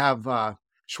 or you have,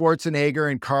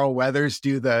 Schwarzenegger and Carl Weathers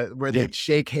do where yeah. they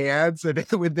shake hands and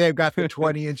when they've got the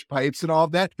 20-inch pipes and all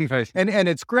of that. Right. And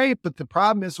it's great, but the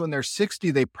problem is when they're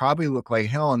 60, they probably look like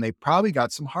hell and they probably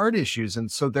got some heart issues. And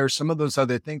so there's some of those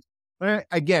other things. But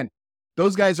again,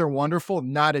 those guys are wonderful,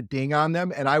 not a ding on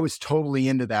them. And I was totally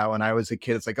into that when I was a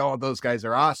kid. It's like, oh, those guys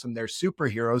are awesome. They're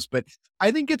superheroes. But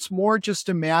I think it's more just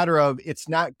a matter of it's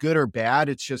not good or bad.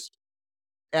 It's just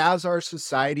as our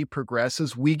society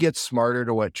progresses, we get smarter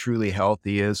to what truly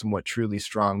healthy is and what truly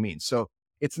strong means. So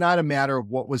it's not a matter of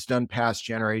what was done past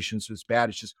generations was bad.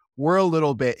 It's just we're a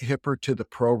little bit hipper to the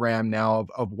program now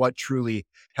of what truly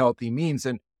healthy means.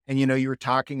 And you were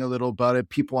talking a little about it.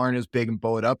 People aren't as big and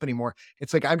bowed up anymore.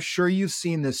 It's like I'm sure you've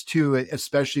seen this too,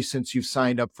 especially since you've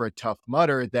signed up for a Tough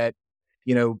Mudder, that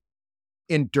you know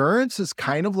endurance is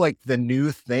kind of like the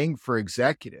new thing for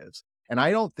executives. And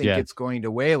I don't think Yeah. it's going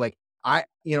away. Like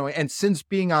and since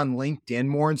being on LinkedIn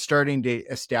more and starting to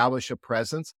establish a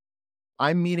presence,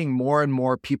 I'm meeting more and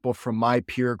more people from my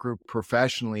peer group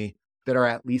professionally that are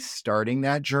at least starting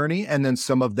that journey. And then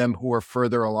some of them who are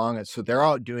further along it. So they're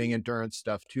out doing endurance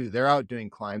stuff too. They're out doing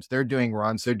climbs, they're doing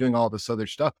runs, they're doing all this other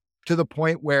stuff to the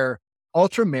point where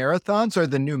ultra marathons are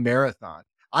the new marathon.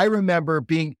 I remember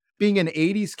being an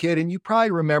 80s kid, and you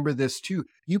probably remember this too.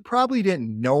 You probably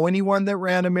didn't know anyone that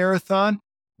ran a marathon.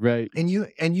 Right. And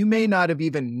you may not have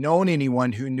even known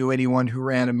anyone who knew anyone who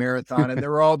ran a marathon. And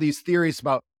there were all these theories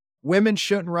about women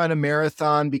shouldn't run a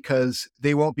marathon because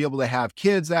they won't be able to have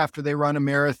kids after they run a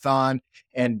marathon.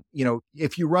 And,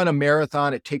 if you run a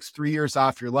marathon, it takes 3 years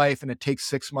off your life and it takes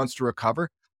 6 months to recover.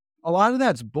 A lot of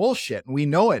that's bullshit. And we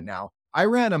know it now. I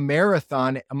ran a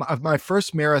marathon, my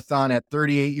first marathon at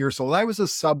 38 years old. I was a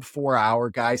sub 4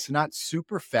 hour guy, so not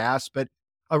super fast, but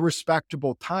a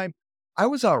respectable time. I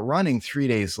was out running 3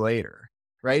 days later,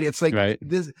 right? It's like Right.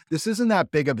 this isn't that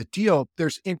big of a deal.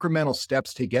 There's incremental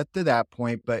steps to get to that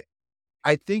point, but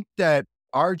I think that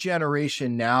our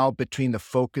generation now, between the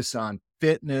focus on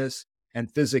fitness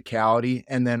and physicality,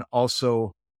 and then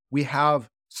also we have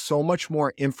so much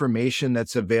more information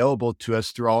that's available to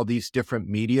us through all these different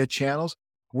media channels,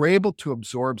 we're able to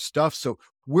absorb stuff. So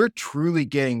we're truly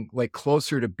getting like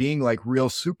closer to being like real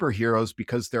superheroes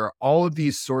because there are all of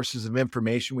these sources of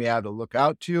information we have to look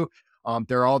out to.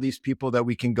 There are all these people that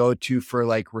we can go to for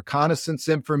like reconnaissance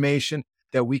information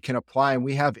that we can apply, and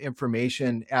we have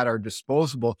information at our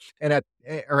disposal at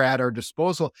our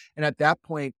disposal. And at that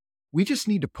point, we just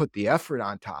need to put the effort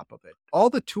on top of it. All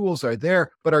the tools are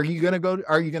there, but are you going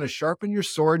to sharpen your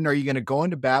sword, and are you going to go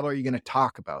into battle? Or are you going to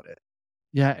talk about it?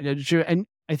 Yeah, sure. And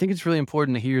I think it's really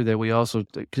important to hear that we also,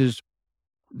 because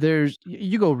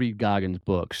you go read Goggins'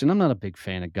 books, and I'm not a big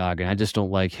fan of Goggin. I just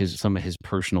don't like some of his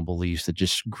personal beliefs that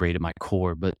just grate at my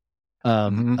core. But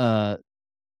um, Hmm. uh,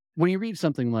 when you read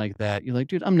something like that, you're like,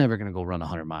 dude, I'm never going to go run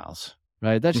 100 miles,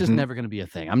 right? That's just Hmm. never going to be a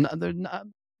thing. They're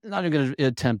not even going to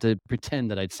attempt to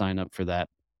pretend that I'd sign up for that.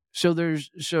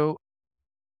 So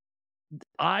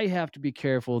I have to be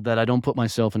careful that I don't put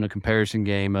myself in a comparison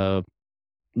game of,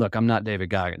 look, I'm not David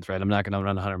Goggins, right? I'm not going to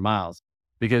run 100 miles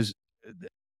because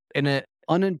in an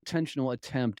unintentional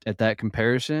attempt at that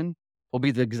comparison will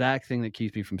be the exact thing that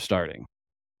keeps me from starting,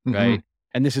 Hmm. right?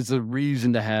 And this is the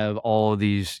reason to have all of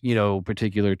these,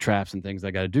 particular traps and things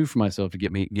I got to do for myself to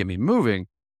get me moving.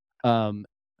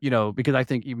 Because I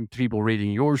think even people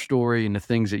reading your story and the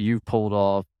things that you've pulled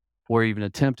off or even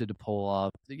attempted to pull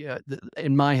off, yeah,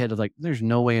 in my head, it's like, there's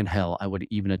no way in hell I would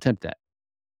even attempt that.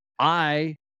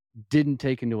 I didn't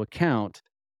take into account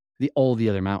all the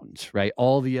other mountains, right?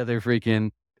 All the other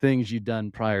freaking things you've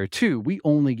done prior to. We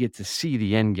only get to see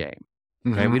the end game,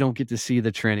 right? Hmm. We don't get to see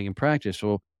the training and practice.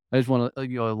 So I just want to,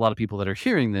 a lot of people that are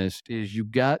hearing this is you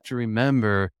got to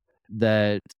remember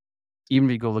that even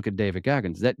if you go look at David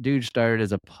Goggins, that dude started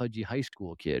as a pudgy high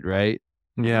school kid, right?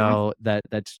 Hmm.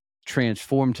 That's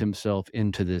transformed himself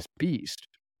into this beast.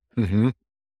 Hmm.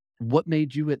 What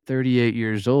made you at 38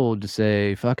 years old to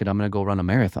say, fuck it, I'm going to go run a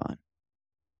marathon?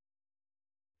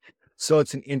 So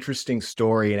it's an interesting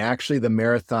story. And actually, the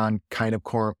marathon kind of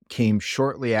came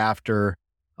shortly after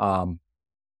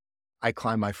I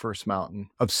climbed my first mountain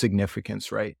of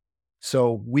significance, right?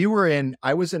 So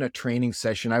I was in a training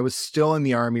session. I was still in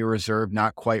the Army Reserve,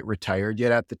 not quite retired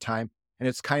yet at the time. And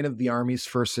it's kind of the Army's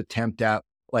first attempt at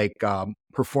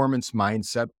performance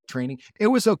mindset training. It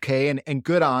was okay and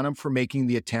good on them for making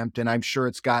the attempt. And I'm sure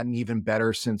it's gotten even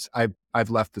better since I've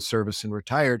left the service and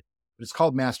retired. But it's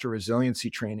called Master Resiliency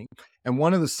Training. And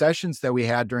one of the sessions that we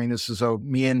had during this is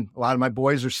me and a lot of my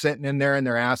boys are sitting in there and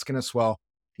they're asking us, well,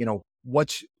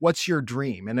 what's your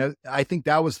dream? And I think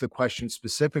that was the question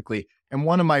specifically. And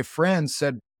one of my friends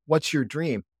said, what's your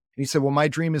dream? And he said, well, my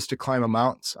dream is to climb a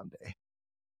mountain someday.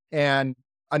 And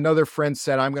another friend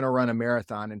said, I'm going to run a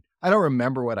marathon. And I don't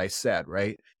remember what I said,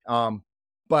 right?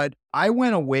 But I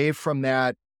went away from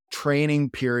that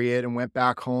training period and went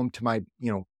back home to my,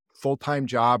 full-time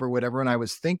job or whatever. And I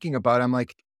was thinking about it. I'm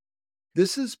like,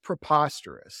 this is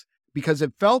preposterous, because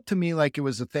it felt to me like it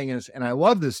was a thing. And I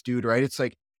love this dude, right? It's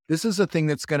like, this is a thing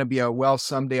that's going to be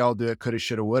someday I'll do it, coulda,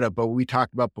 shoulda, woulda. But we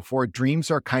talked about before,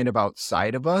 dreams are kind of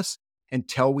outside of us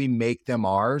until we make them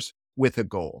ours with a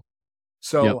goal.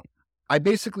 So Yep. I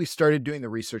basically started doing the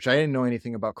research. I didn't know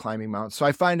anything about climbing mountains. So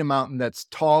I find a mountain that's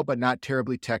tall, but not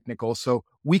terribly technical. So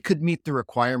we could meet the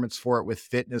requirements for it with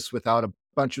fitness without a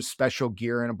bunch of special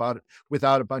gear and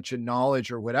without a bunch of knowledge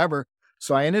or whatever.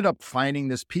 So I ended up finding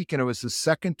this peak, and it was the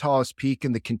second tallest peak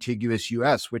in the contiguous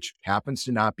US, which happens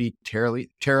to not be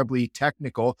terribly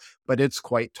technical, but it's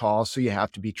quite tall. So you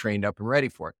have to be trained up and ready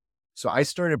for it. So I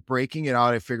started breaking it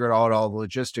out. I figured out all the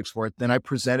logistics for it. Then I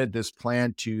presented this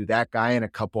plan to that guy and a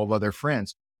couple of other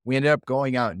friends. We ended up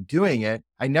going out and doing it.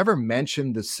 I never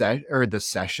mentioned the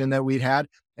session that we'd had.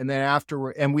 And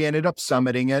then we ended up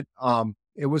summiting it.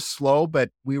 It was slow, but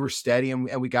we were steady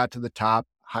and we got to the top,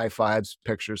 high fives,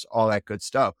 pictures, all that good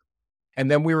stuff.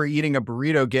 And then we were eating a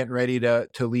burrito, getting ready to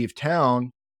leave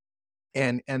town.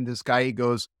 And this guy, he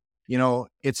goes,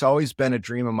 it's always been a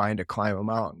dream of mine to climb a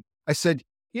mountain. I said,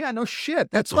 yeah, no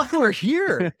shit. That's why we're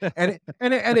here. And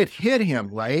it hit him,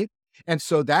 right? And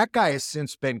so that guy has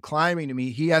since been climbing to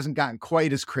me. He hasn't gotten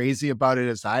quite as crazy about it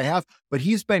as I have, but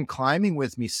he's been climbing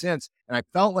with me since. And I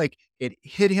felt like it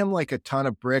hit him like a ton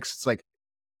of bricks. It's like,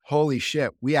 holy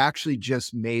shit, we actually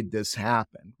just made this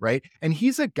happen, right? And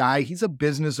he's a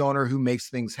business owner who makes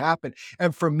things happen.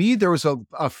 And for me, there was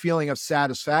a feeling of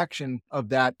satisfaction of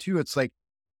that too. It's like,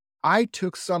 I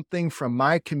took something from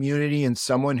my community and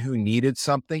someone who needed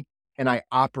something, and I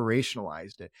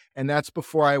operationalized it. And that's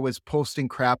before I was posting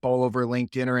crap all over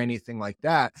LinkedIn or anything like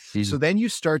that. So then you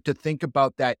start to think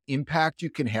about that impact you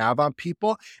can have on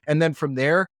people. And then from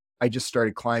there, I just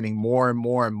started climbing more and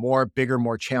more and more, bigger,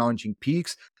 more challenging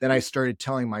peaks. Then I started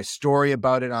telling my story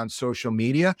about it on social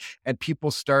media, and people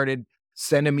started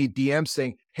sending me DMs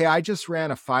saying, hey, I just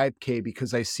ran a 5K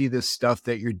because I see this stuff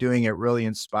that you're doing. It really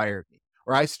inspired me.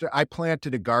 Or I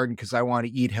planted a garden because I want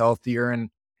to eat healthier,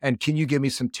 and can you give me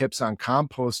some tips on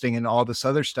composting and all this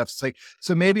other stuff? It's like,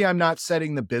 so maybe I'm not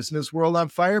setting the business world on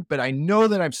fire, but I know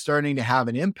that I'm starting to have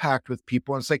an impact with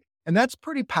people. And it's like, and that's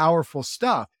pretty powerful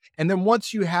stuff. And then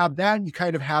once you have that, you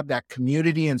kind of have that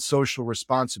community and social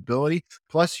responsibility,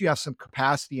 plus you have some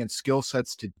capacity and skill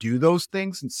sets to do those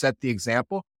things and set the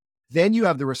example. Then you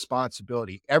have the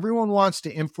responsibility. Everyone wants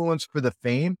to influence for the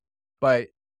fame, but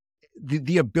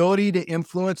the ability to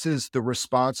influence is the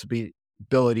responsibility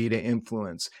to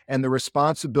influence, and the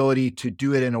responsibility to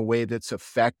do it in a way that's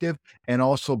effective and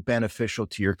also beneficial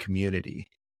to your community.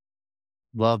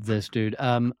 Love this, dude.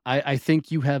 I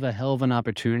think you have a hell of an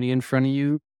opportunity in front of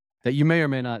you that you may or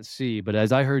may not see. But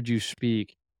as I heard you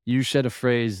speak, you said a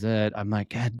phrase that I'm like,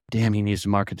 God damn, he needs to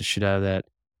market the shit out of that.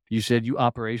 You said you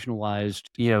operationalized,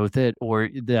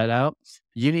 that out.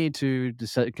 You need to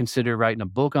consider writing a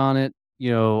book on it,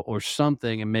 or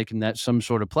something, and making that some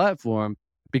sort of platform,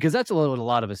 because that's what a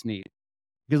lot of us need.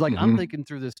 Because I'm thinking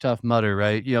through this Tough Mudder,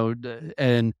 right?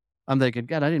 And I'm thinking,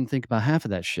 God, I didn't think about half of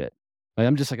that shit. Like,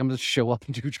 I'm just going to show up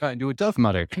and try and do a Tough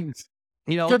Mudder. Good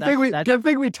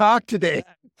thing we talked today.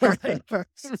 Right.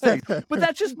 But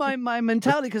that's just my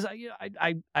mentality, because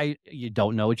I you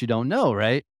don't know what you don't know,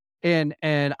 right? And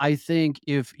I think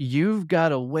if you've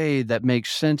got a way that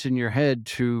makes sense in your head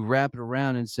to wrap it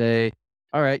around and say,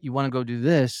 all right, you want to go do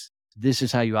this. This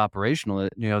is how you operational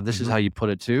it. This is how you put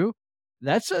it too.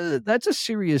 That's a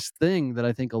serious thing that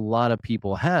I think a lot of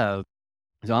people have.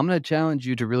 So I'm going to challenge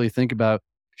you to really think about,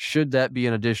 should that be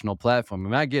an additional platform? I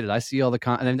mean, I get it. I see all the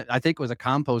and I think it was a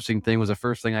composting thing was the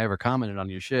first thing I ever commented on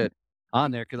your shit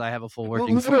on there, because I have a full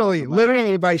working.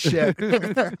 Literally my shit.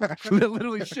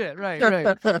 Literally shit.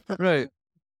 Right.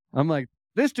 I'm like,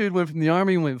 this dude went from the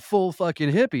Army and went full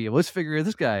fucking hippie. Let's figure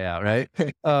this guy out, right?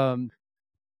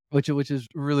 Which is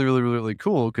really, really, really, really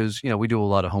cool, because we do a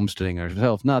lot of homesteading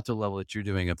ourselves, not to the level that you're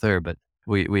doing up there, but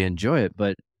we enjoy it.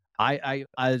 But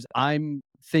as I'm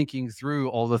thinking through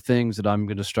all the things that I'm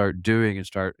going to start doing and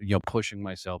start, pushing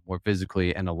myself more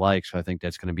physically and the like. So I think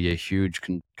that's going to be a huge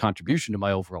contribution to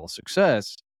my overall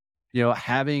success.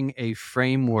 Having a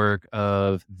framework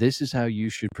of this is how you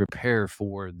should prepare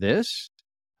for this,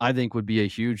 I think would be a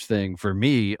huge thing for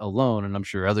me alone. And I'm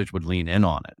sure others would lean in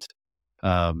on it.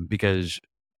 Because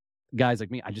guys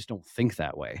like me, I just don't think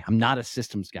that way. I'm not a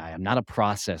systems guy. I'm not a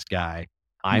process guy.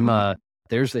 I'm Mhm.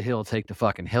 there's the hill, take the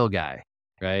fucking hill guy,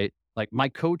 right? Like my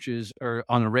coaches are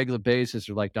on a regular basis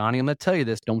are like, Donnie, I'm going to tell you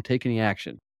this. Don't take any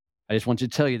action. I just want you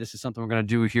to tell you this is something we're going to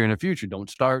do here in the future. Don't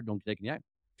start. Don't take any action.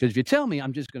 Because if you tell me,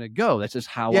 I'm just going to go. That's just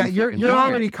how Yeah, I'm you're fucking you're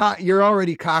wired.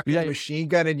 already cocking the Yeah, machine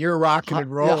gun and you're rocking and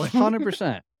yeah, rolling.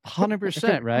 100%.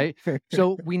 100%, right?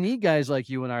 So we need guys like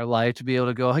you in our life to be able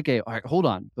to go, okay, all right, hold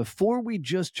on. Before we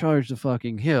just charge the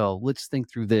fucking hill, let's think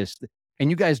through this. And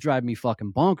you guys drive me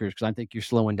fucking bonkers because I think you're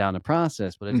slowing down the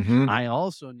process. But Mhm. I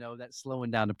also know that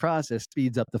slowing down the process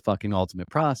speeds up the fucking ultimate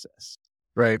process.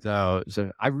 Right. So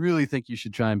I really think you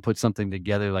should try and put something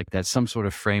together like that, some sort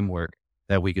of framework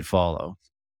that we could follow.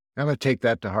 I'm gonna take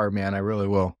that to heart, man. I really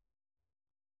will.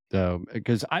 So,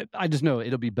 because I just know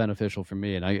it'll be beneficial for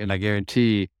me, and I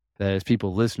guarantee that as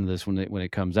people listen to this when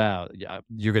it comes out, yeah,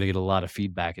 you're going to get a lot of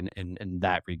feedback in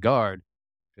that regard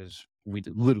because we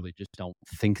literally just don't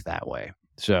think that way.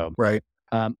 So, Right.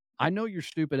 I know you're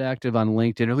stupid active on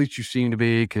LinkedIn, or at least you seem to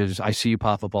be, because I see you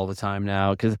pop up all the time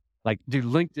now. Because like, dude,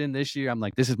 LinkedIn this year, I'm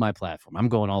like, this is my platform. I'm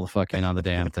going all the fucking on the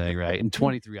damn thing, right? In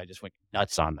 23, I just went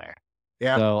nuts on there.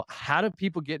 Yeah. So, how do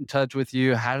people get in touch with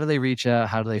you? How do they reach out?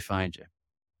 How do they find you?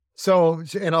 So,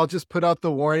 and I'll just put out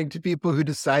the warning to people who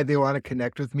decide they want to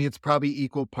connect with me. It's probably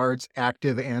equal parts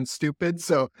active and stupid.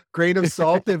 So, grain of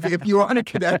salt if you want to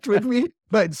connect with me.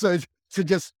 But so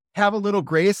just have a little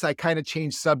grace. I kind of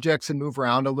change subjects and move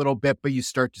around a little bit, but you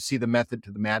start to see the method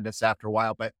to the madness after a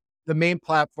while. But the main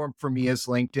platform for me is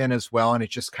LinkedIn as well. And it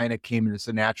just kind of came as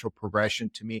a natural progression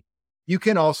to me. You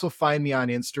can also find me on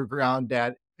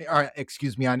Instagram on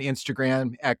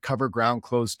Instagram at Cover Ground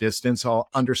Close Distance, all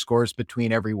underscores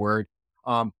between every word.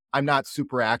 I'm not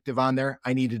super active on there.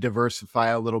 I need to diversify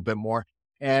a little bit more.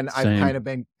 And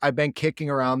Same. I've been kicking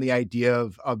around the idea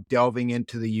of delving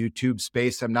into the YouTube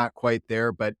space. I'm not quite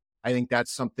there, but I think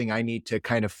that's something I need to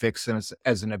kind of fix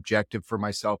as an objective for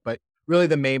myself. But really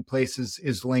the main place is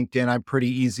LinkedIn. I'm pretty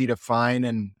easy to find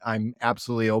and I'm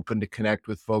absolutely open to connect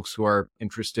with folks who are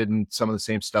interested in some of the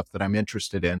same stuff that I'm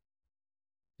interested in.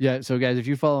 Yeah, so guys, if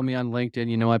you follow me on LinkedIn,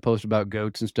 you know I post about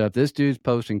goats and stuff. This dude's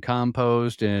posting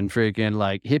compost and freaking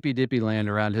like hippy dippy land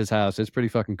around his house. It's pretty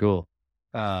fucking cool.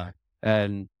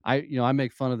 And I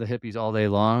make fun of the hippies all day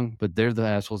long, but they're the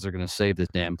assholes that are going to save this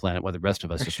damn planet while the rest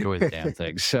of us destroy the damn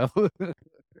thing.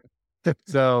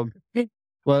 So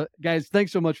well, guys,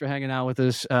 thanks so much for hanging out with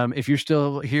us. If you're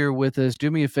still here with us,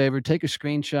 do me a favor, take a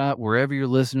screenshot wherever you're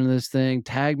listening to this thing.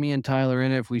 Tag me and Tyler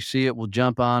in it. If we see it, we'll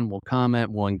jump on, we'll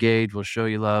comment, we'll engage, we'll show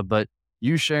you love. But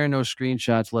you sharing those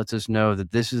screenshots lets us know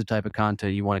that this is the type of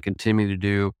content you want to continue to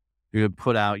do, you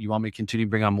put out. You want me to continue to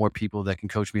bring on more people that can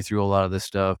coach me through a lot of this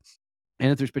stuff.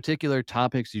 And if there's particular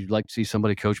topics you'd like to see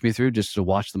somebody coach me through just to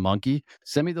watch the monkey,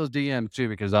 send me those DMs too,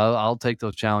 because I'll take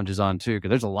those challenges on too, because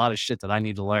there's a lot of shit that I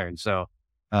need to learn. So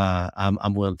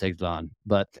I'm willing to take it on.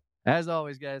 But as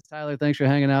always, guys, Tyler, thanks for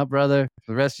hanging out, brother.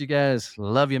 For the rest of you guys,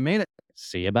 love you, mean it.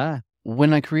 See you, bye.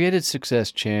 When I created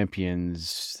Success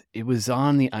Champions, it was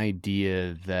on the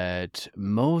idea that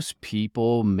most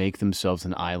people make themselves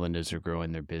an island as they're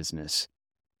growing their business.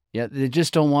 Yeah, they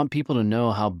just don't want people to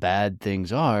know how bad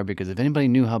things are, because if anybody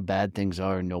knew how bad things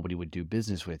are, nobody would do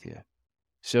business with you.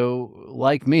 So,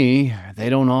 like me, they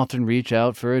don't often reach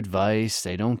out for advice,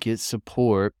 they don't get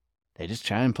support. They just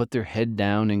try and put their head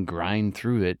down and grind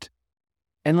through it.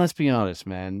 And let's be honest,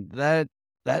 man, that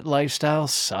lifestyle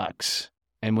sucks.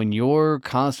 And when you're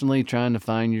constantly trying to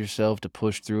find yourself to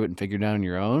push through it and figure it out on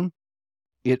your own,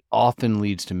 it often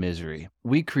leads to misery.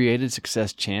 We created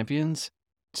Success Champions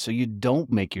so you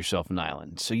don't make yourself an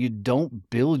island, so you don't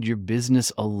build your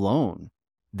business alone.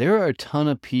 There are a ton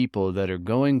of people that are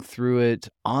going through it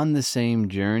on the same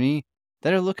journey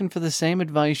that are looking for the same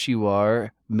advice you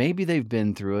are. Maybe they've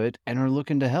been through it and are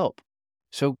looking to help.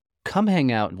 So come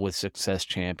hang out with Success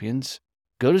Champions.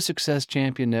 Go to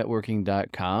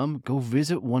successchampionnetworking.com, go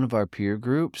visit one of our peer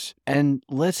groups, and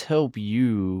let's help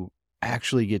you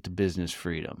actually get to business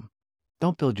freedom.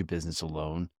 Don't build your business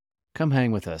alone. Come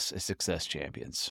hang with us as Success Champions.